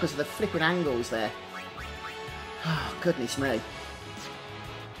quite tell because of the flipping angles there. Oh, goodness me.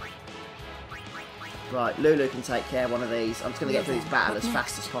 Right, Lulu can take care of one of these. I'm just going to get through this battle as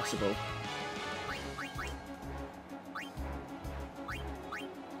fast as possible.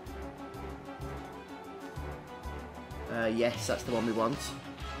 Yes, that's the one we want.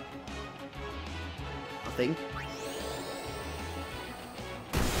 I think.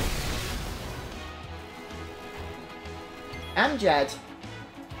 Amjad.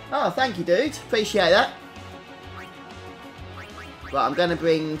 Oh, thank you, dude. Appreciate that. Right, I'm going to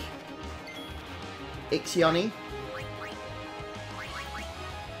bring Ixion in.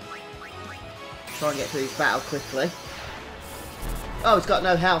 Try and get through this battle quickly. Oh, he's got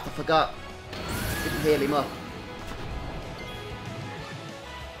no health. I forgot. Didn't heal him up.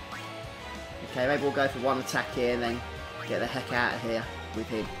 Okay, maybe we'll go for one attack here and then get the heck out of here with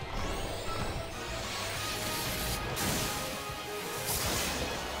him.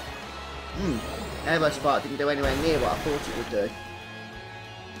 Airbow Spark didn't do anywhere near what I thought it would do.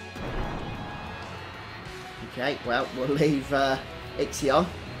 Okay, well, we'll leave Ixion.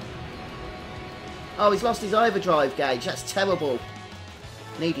 Oh, he's lost his overdrive gauge. That's terrible.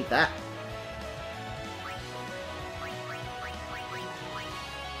 Needed that.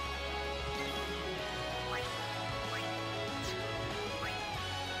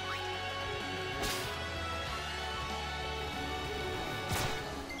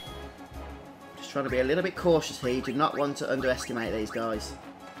 Trying to be a little bit cautious here. You do not want to underestimate these guys.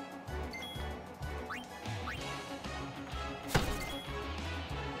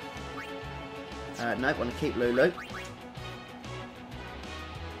 Nope, want to keep Lulu.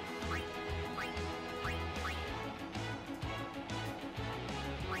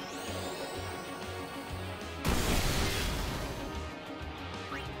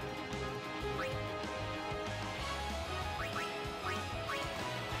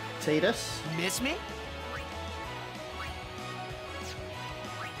 Tidus. Miss me?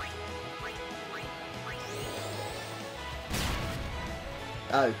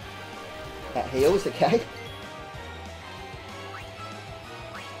 Oh. That heals, okay.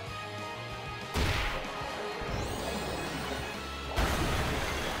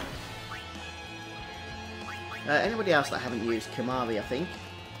 Anybody else that I haven't used? Kamari, I think.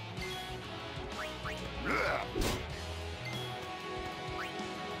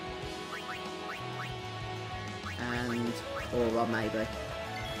 And Aura, maybe.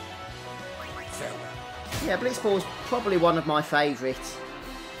 Yeah, Blitzball's probably one of my favourite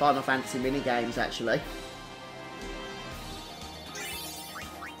Final Fantasy minigames, actually.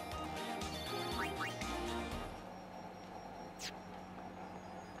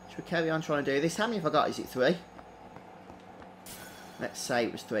 Should we carry on trying to do this? How many have I got? Is it 3? Let's say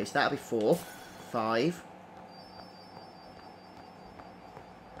it was 3, so that'll be 4, 5.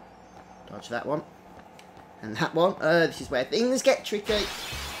 Dodge that one. And that one. This is where things get tricky.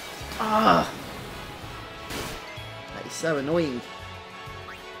 Ah! That is so annoying.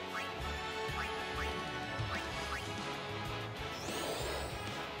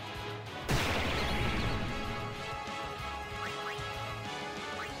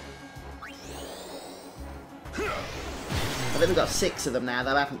 I think we've got 6 of them now,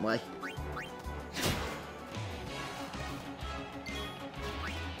 though, haven't we?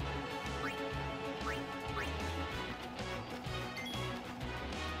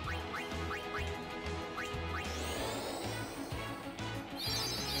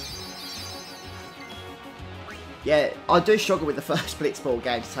 Yeah, I do struggle with the first Blitzball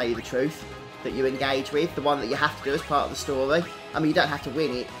game, to tell you the truth, that you engage with, the one that you have to do as part of the story. I mean, you don't have to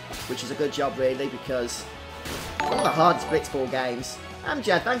win it, which is a good job, really, because one of the hardest Blitzball games.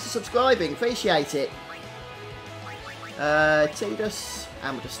 Amjad, thanks for subscribing, appreciate it. Tidus,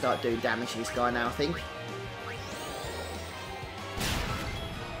 and we'll just start doing damage to this guy now, I think.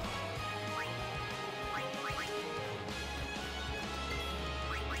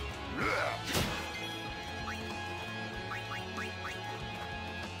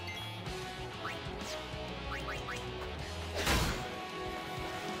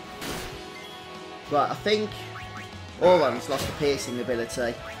 Right, I think Auron's lost the piercing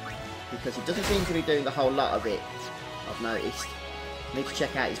ability because he doesn't seem to be doing a whole lot of it, I've noticed. Need to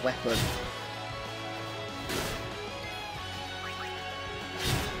check out his weapon.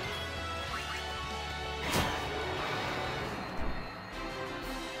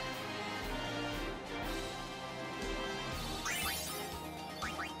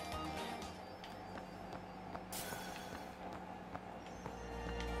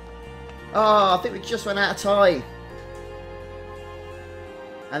 Oh, I think we just ran out of time.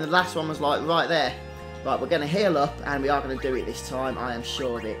 And the last one was like right there. Right, we're going to heal up and we are going to do it this time. I am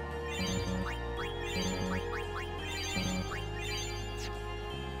sure of it.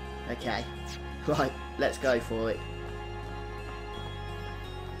 Okay. Right, let's go for it.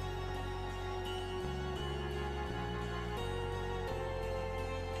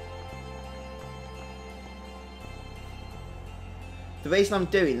 The reason I'm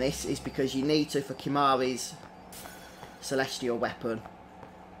doing this is because you need to for Kimahri's celestial weapon.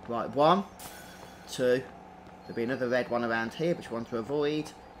 Right, 1, 2. There'll be another red one around here, which one to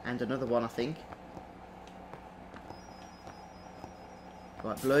avoid, and another one, I think.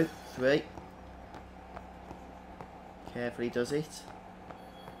 Right, blue, 3. Carefully does it.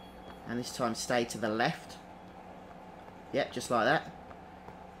 And this time stay to the left. Yep, just like that.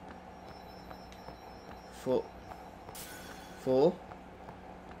 4.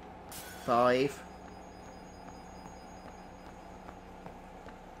 5.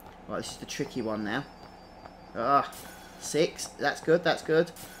 Right, this is the tricky one now. 6. That's good, that's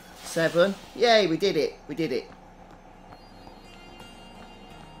good. 7. Yay, we did it. We did it.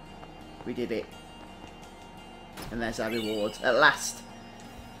 We did it. And there's our reward. At last.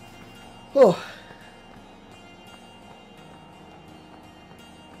 Oh.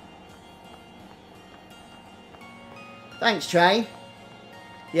 Thanks, Train.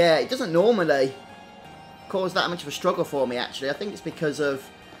 Yeah, it doesn't normally cause that much of a struggle for me, actually. I think it's because of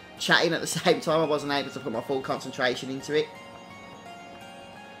chatting at the same time. I wasn't able to put my full concentration into it.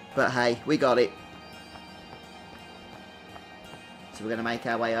 But hey, we got it. So we're going to make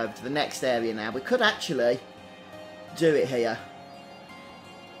our way over to the next area now. We could actually do it here.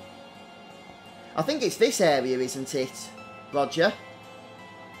 I think it's this area, isn't it, Roger?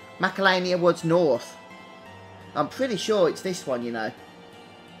 Macalania Woods North. I'm pretty sure it's this one, you know.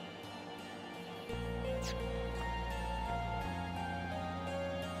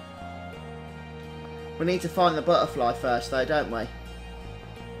 We need to find the butterfly first, though, don't we?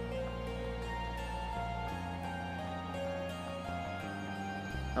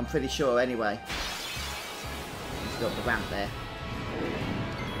 I'm pretty sure, anyway. Let's go up the ramp there.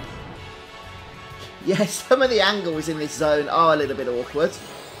 Yes, some of the angles in this zone are a little bit awkward,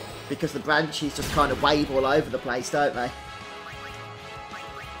 because the branches just kind of wave all over the place, don't they?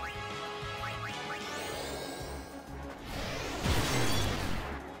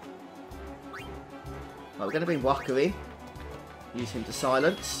 Well, we're going to bring Walker in. Use him to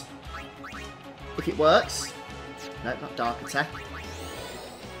silence. If it works. Nope, not Dark Attack.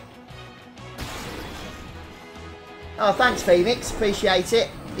 Oh, thanks, Phoenix. Appreciate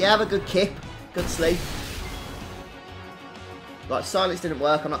it. Yeah, have a good kip. Good sleep. Right, silence didn't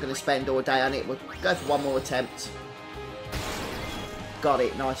work. I'm not going to spend all day on it. We'll go for one more attempt. Got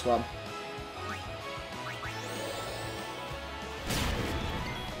it. Nice one.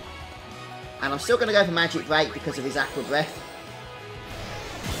 And I'm still going to go for Magic Break because of his Aqua Breath.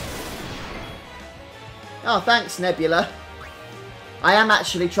 Oh, thanks, Nebula. I am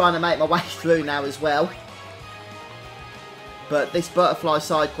actually trying to make my way through now as well. But this butterfly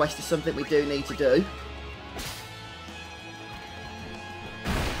side quest is something we do need to do.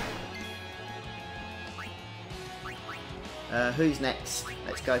 Who's next?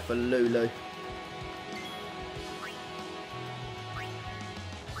 Let's go for Lulu.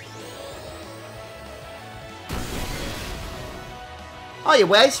 Hiya,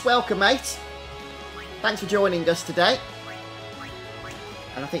 Wes. Welcome, mate. Thanks for joining us today.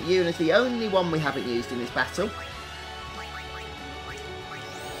 And I think Ewan is the only one we haven't used in this battle.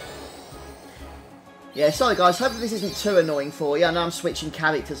 Yeah, sorry guys, hopefully this isn't too annoying for you. I know I'm switching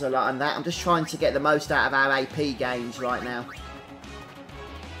characters a lot and that. I'm just trying to get the most out of our AP gains right now.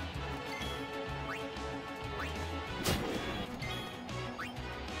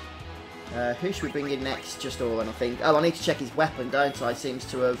 Who should we bring in next? Just Auron, I think. Oh, I need to check his weapon, don't I? He seems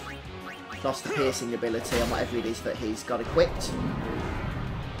to have lost the piercing ability on whatever it is that he's got equipped.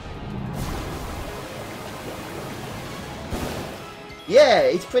 Yeah,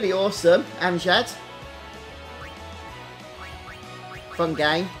 it's pretty awesome, Amjad. Fun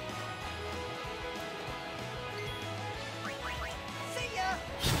game.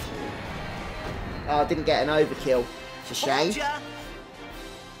 Oh, I didn't get an overkill. It's a shame. I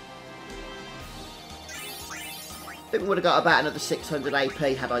think we would have got about another 600 AP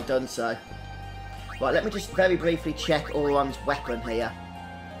had I done so. Right, let me just very briefly check Auron's weapon here.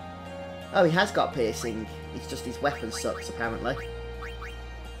 Oh, he has got piercing. It's just his weapon sucks, apparently.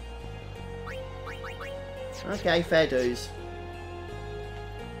 Okay, fair dues.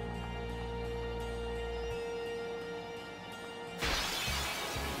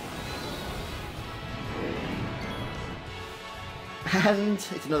 And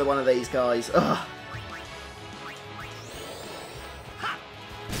it's another one of these guys. Ugh.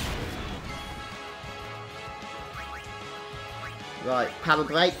 Right, power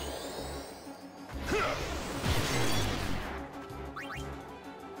break.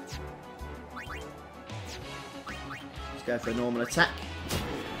 Let's go for a normal attack.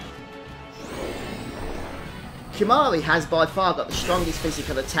 Kimari has by far got the strongest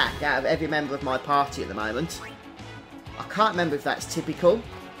physical attack out of every member of my party at the moment. I can't remember if that's typical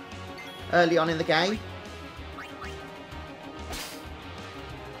early on in the game.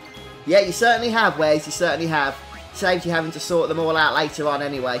 Yeah, you certainly have, Wes, you certainly have. Saves you having to sort them all out later on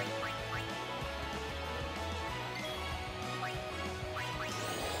anyway.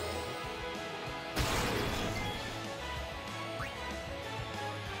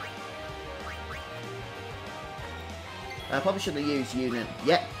 I probably shouldn't have used Unit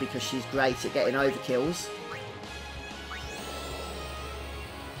yet because she's great at getting overkills.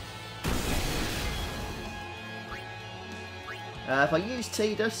 If I use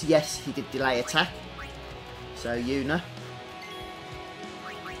Tidus, yes, he did delay attack. So, Yuna.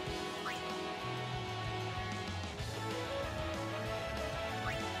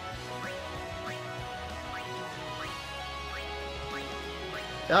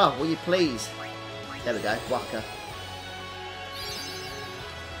 Oh, will you please? There we go, Waka.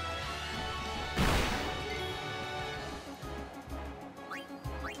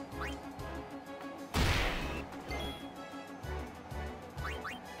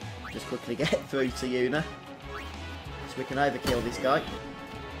 Just quickly get through to Yuna. So we can overkill this guy.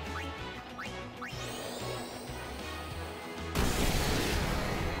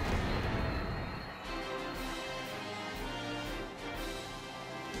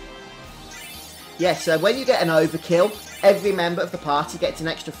 Yeah, so when you get an overkill, every member of the party gets an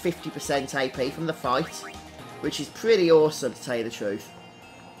extra 50% AP from the fight, which is pretty awesome to tell you the truth.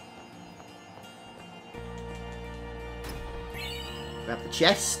 Grab the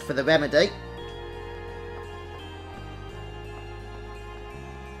chest for the remedy.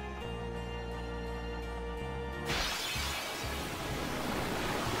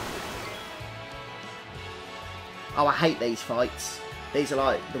 Oh, I hate these fights. These are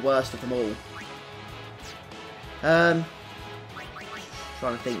like the worst of them all. Trying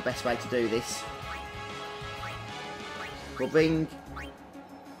to think best way to do this. We'll bring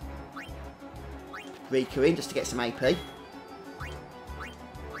Riku in just to get some AP.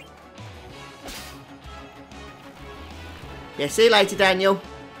 Yeah, see you later, Daniel.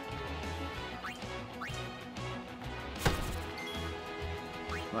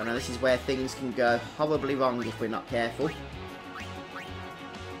 Right, now this is where things can go horribly wrong if we're not careful.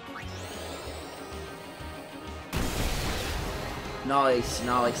 Nice,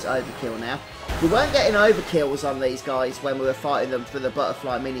 nice overkill now. We weren't getting overkills on these guys when we were fighting them through the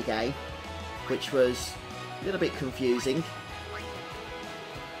butterfly minigame, which was a little bit confusing.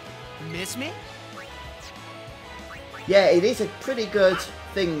 Miss me? Yeah, it is a pretty good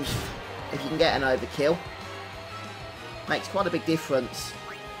thing if you can get an overkill. Makes quite a big difference.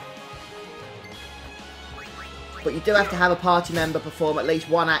 But you do have to have a party member perform at least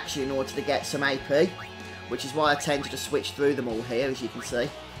one action in order to get some AP, which is why I tend to just switch through them all here, as you can see.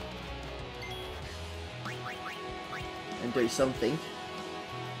 And do something.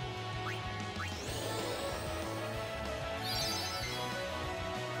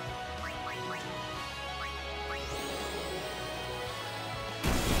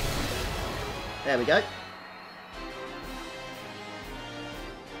 There we go.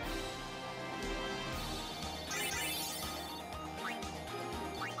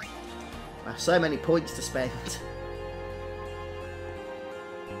 Wow, so many points to spend.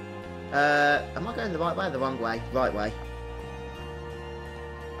 Am I going the right way or the wrong way? Right way.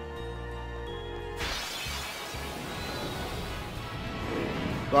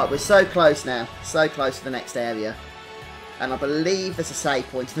 Right, we're so close now. So close to the next area. And I believe there's a save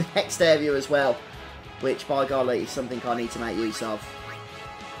point in the next area as well, which, by golly, is something I need to make use of.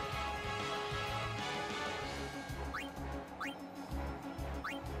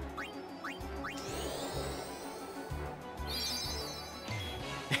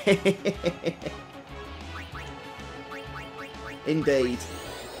 Indeed.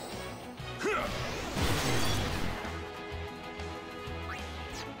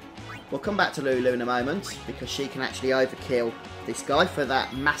 We'll come back to Lulu in a moment, because she can actually overkill this guy for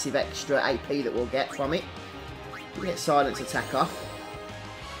that massive extra AP that we'll get from it. We'll get silence attack off.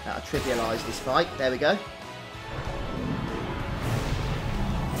 That'll trivialise this fight. There we go.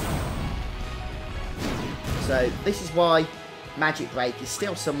 So this is why Magic Break is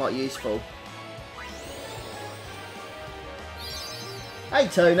still somewhat useful. Hey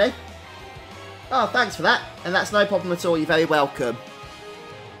Tony. Oh, thanks for that. And that's no problem at all. You're very welcome.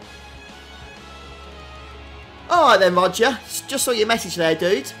 Alright then, Roger. Just saw your message there,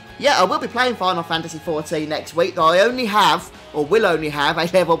 dude. Yeah, I will be playing Final Fantasy XIV next week, though I only have, or will only have, a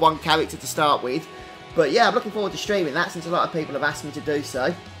level 1 character to start with. But yeah, I'm looking forward to streaming that, since a lot of people have asked me to do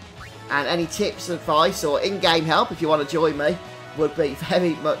so. And any tips, advice, or in-game help, if you want to join me, would be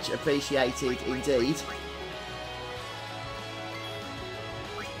very much appreciated indeed.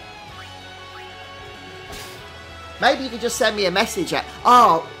 Maybe you could just send me a message at...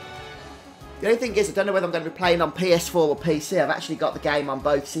 Oh! The only thing is, I don't know whether I'm going to be playing on PS4 or PC. I've actually got the game on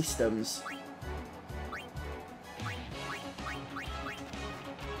both systems.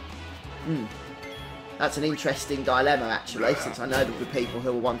 That's an interesting dilemma, actually, since I know there'll be people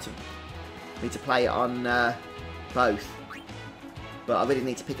who will want me to play it on both. But I really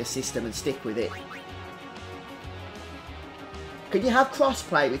need to pick a system and stick with it. Can you have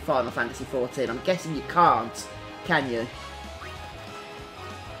cross-play with Final Fantasy XIV? I'm guessing you can't, can you?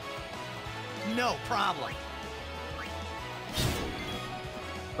 No problem.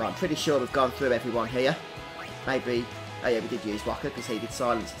 Well, I'm pretty sure we've gone through everyone here. Maybe... Oh yeah, we did use Walker because he did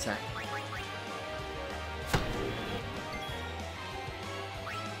silence attack.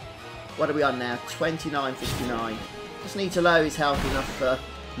 What are we on now? 29.59. Just need to lower his health enough for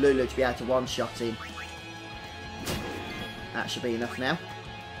Lulu to be able to one-shot him. That should be enough now.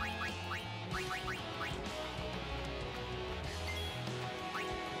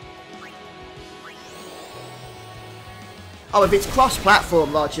 Oh, if it's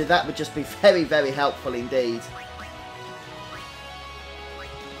cross-platform, Roger, that would just be very, very helpful indeed.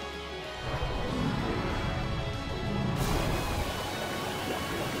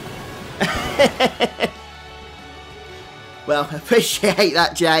 Well, I appreciate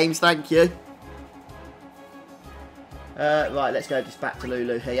that, James. Thank you. Right, let's go just back to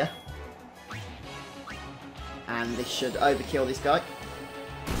Lulu here. And this should overkill this guy.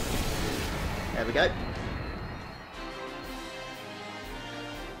 There we go.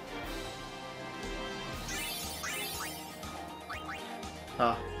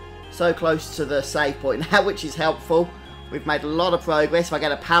 Ah, so close to the save point now, which is helpful. We've made a lot of progress. If I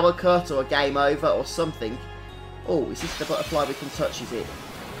get a power cut or a game over or something. Oh, is this the butterfly we can touch, is it?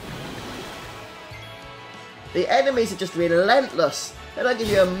 The enemies are just relentless. They don't give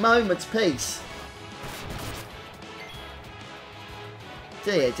you a moment's peace.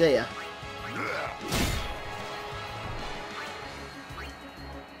 Dear, dear.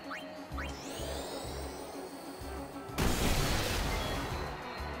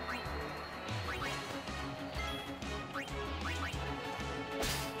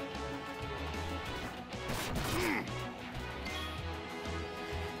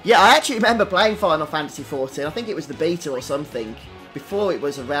 Yeah, I actually remember playing Final Fantasy XIV. I think it was the beta or something, before it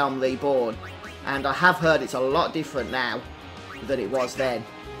was A Realm Reborn. And I have heard it's a lot different now than it was then.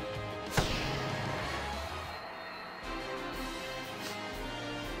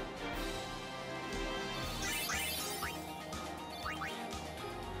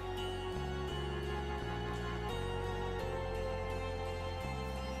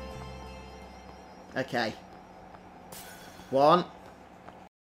 Okay. 1.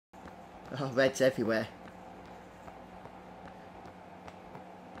 Oh, red's everywhere.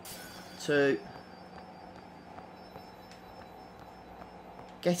 2.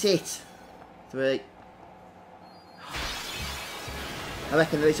 Get it. 3. I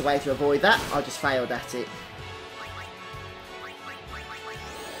reckon there is a way to avoid that. I just failed at it.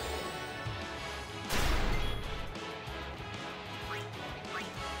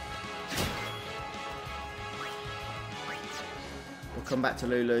 Come back to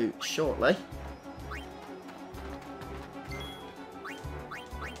Lulu shortly.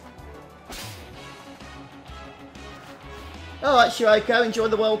 Alright, Shiroko, enjoy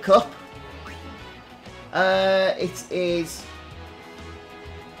the World Cup. It is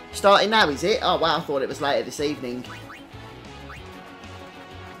starting now, is it? Oh wow, I thought it was later this evening.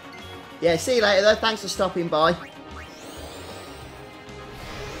 Yeah, see you later though, thanks for stopping by.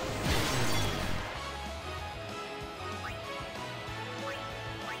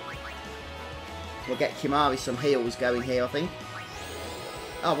 We'll get Kimari some heals going here, I think.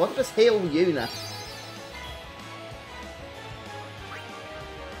 Oh, what does heal Yuna?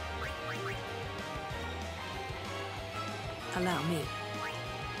 Allow me.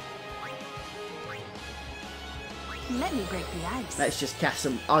 Let me break the ice. Let's just cast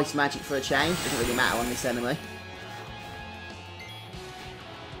some ice magic for a change. Doesn't really matter on this enemy.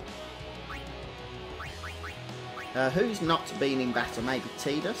 Who's not been in battle? Maybe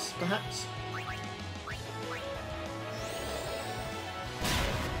Tidus, perhaps?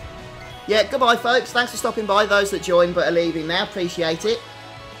 Yeah, goodbye folks. Thanks for stopping by. Those that joined but are leaving now. Appreciate it.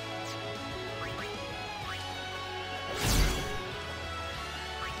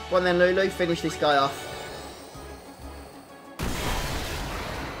 Go on then, Lulu. Finish this guy off.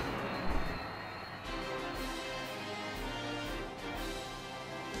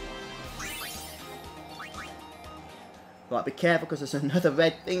 Right, be careful because there's another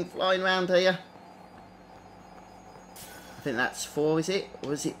red thing flying around here. I think that's 4, is it?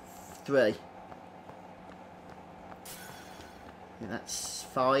 Or is it 3? I think that's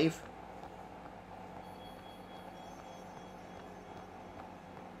 5.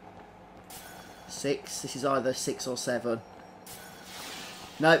 Six. This is either 6 or 7.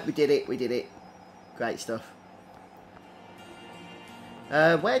 Nope, we did it. We did it. Great stuff.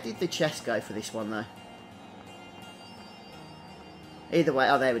 Where did the chest go for this one, though? Either way,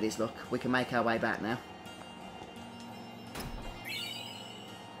 oh, there it is, look. We can make our way back now.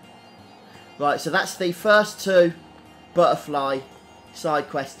 Right, so that's the first 2 butterfly side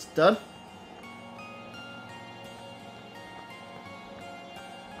quests done.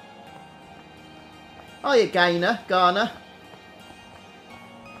 Oh, yeah, Garner.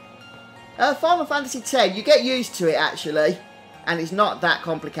 Final Fantasy X, you get used to it, actually. And it's not that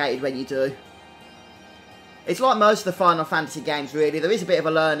complicated when you do. It's like most of the Final Fantasy games, really. There is a bit of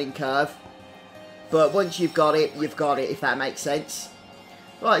a learning curve. But once you've got it, if that makes sense.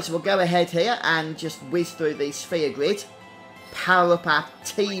 Right, so we'll go ahead here and just whiz through the sphere grid. Power up our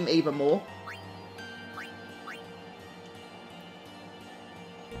team even more.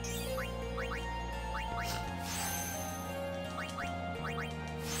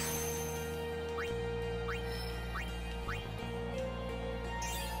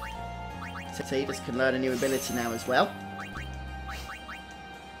 Tidus can learn a new ability now as well.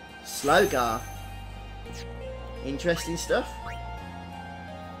 Slowgar. Interesting stuff.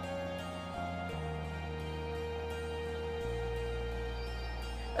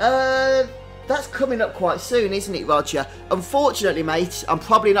 That's coming up quite soon, isn't it, Roger? Unfortunately, mate, I'm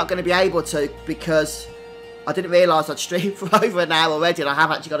probably not going to be able to because I didn't realise I'd streamed for over an hour already and I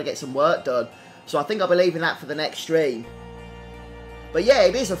have actually got to get some work done. So I think I'll be leaving that for the next stream. But yeah,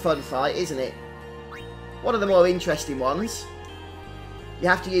 it is a fun fight, isn't it? One of the more interesting ones. You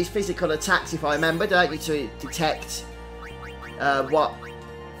have to use physical attacks, if I remember, don't you, to detect what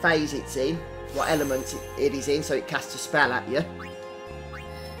phase it's in, what element it is in, so it casts a spell at you.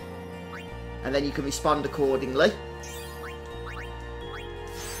 And then you can respond accordingly.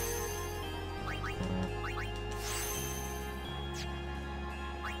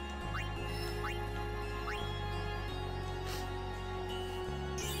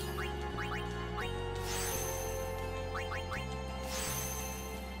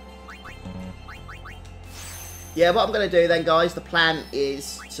 Yeah, what I'm going to do then, guys, the plan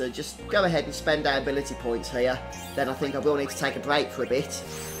is to just go ahead and spend our ability points here. Then I think I will need to take a break for a bit.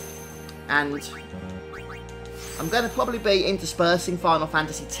 And I'm going to probably be interspersing Final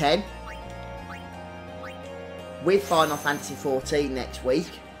Fantasy X with Final Fantasy 14 next week.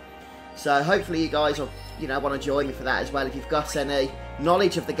 So hopefully you guys will, want to join me for that as well. If you've got any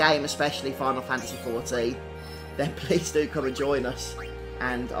knowledge of the game, especially Final Fantasy 14, then please do come and join us.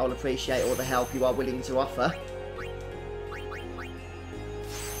 And I'll appreciate all the help you are willing to offer.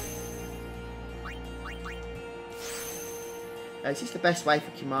 Is this the best way for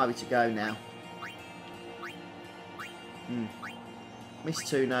Kimahri to go now? Missed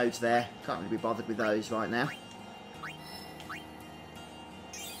 2 nodes there. Can't really be bothered with those right now.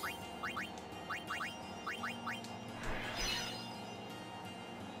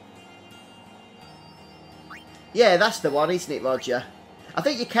 Yeah, that's the one, isn't it, Roger? I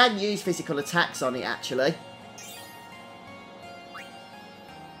think you can use physical attacks on it, actually.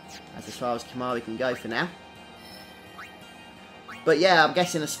 That's as far as Kimahri can go for now. But yeah, I'm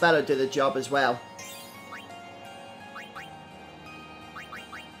guessing a spell will do the job as well.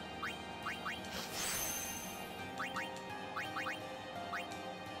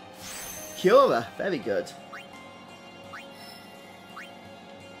 Cura, very good.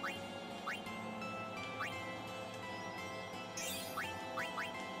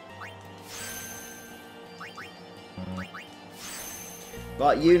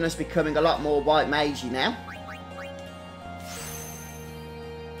 Right, Yuna's becoming a lot more white magey now.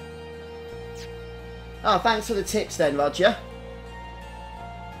 Oh, thanks for the tips then, Roger.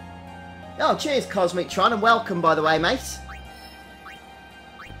 Oh, cheers, Cosmic Tron, and welcome, by the way, mate.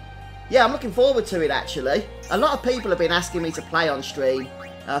 Yeah, I'm looking forward to it, actually. A lot of people have been asking me to play on stream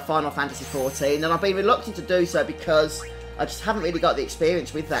Final Fantasy XIV, and I've been reluctant to do so because I just haven't really got the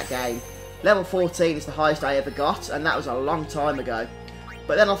experience with that game. Level 14 is the highest I ever got, and that was a long time ago.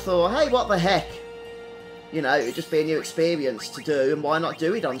 But then I thought, hey, what the heck? You know, it would just be a new experience to do, and why not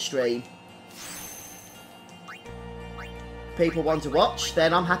do it on stream? People want to watch,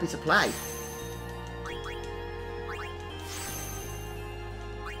 then I'm happy to play.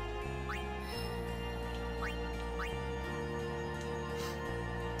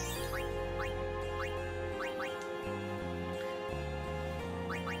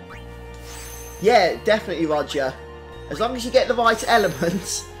 Yeah, definitely, Roger. As long as you get the right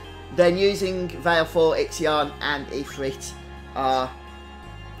elements, then using Veil 4, Ixion and Ifrit are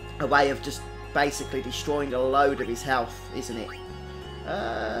a way of just basically destroying a load of his health, isn't it?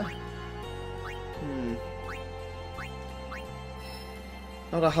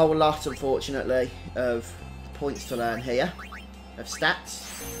 Not a whole lot, unfortunately, of points to learn here. Of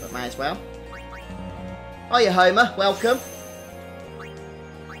stats, but may as well. Hiya, Homer. Welcome.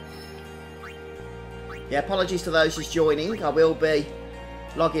 Yeah, apologies to those just joining. I will be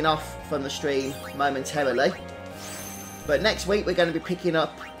logging off from the stream momentarily. But next week we're going to be picking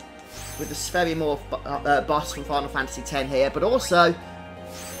up with the Spheri-Morph boss from Final Fantasy X here. But also,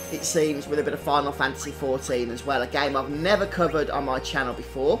 it seems, with a bit of Final Fantasy XIV as well. A game I've never covered on my channel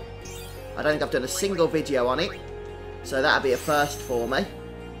before. I don't think I've done a single video on it. So that'll be a first for me.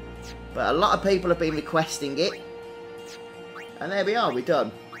 But a lot of people have been requesting it. And there we are, we're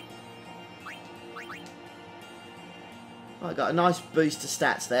done. I got a nice boost to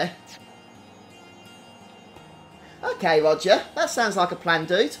stats there. Okay, Roger. That sounds like a plan,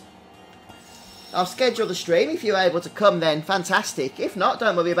 dude. I'll schedule the stream. If you're able to come, then fantastic. If not,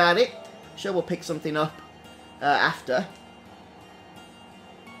 don't worry about it. Sure, we'll pick something up after.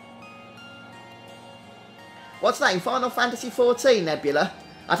 What's that in Final Fantasy XIV, Nebula?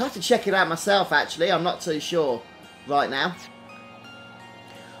 I'd have to check it out myself, actually. I'm not too sure right now.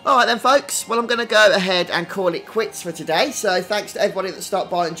 Alright then, folks. Well, I'm going to go ahead and call it quits for today. So, thanks to everybody that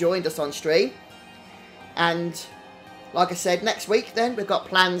stopped by and joined us on stream. And, like I said, next week, then, we've got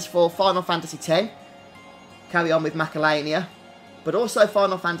plans for Final Fantasy X. Carry on with Macalania. But also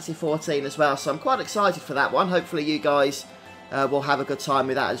Final Fantasy XIV as well. So, I'm quite excited for that one. Hopefully, you guys will have a good time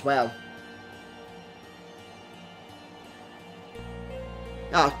with that as well.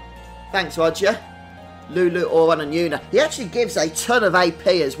 Oh, thanks, Roger. Lulu, Oran and Yuna. He actually gives a ton of AP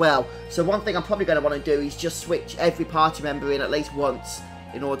as well. So one thing I'm probably going to want to do is just switch every party member in at least once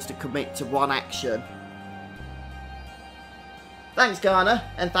in order to commit to one action. Thanks, Garner.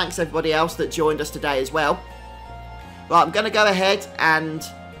 And thanks everybody else that joined us today as well. Right, I'm going to go ahead and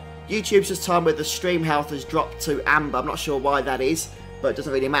YouTube's time with the stream health has dropped to amber. I'm not sure why that is, but it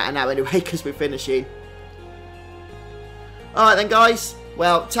doesn't really matter now anyway because we're finishing. Alright then, guys.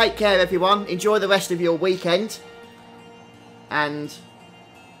 Well, take care, everyone. Enjoy the rest of your weekend. And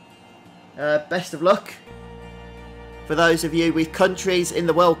best of luck for those of you with countries in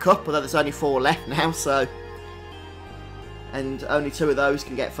the World Cup, although there's only 4 left now, so... And only 2 of those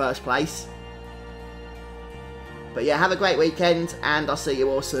can get first place. But yeah, have a great weekend, and I'll see you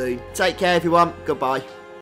all soon. Take care, everyone. Goodbye.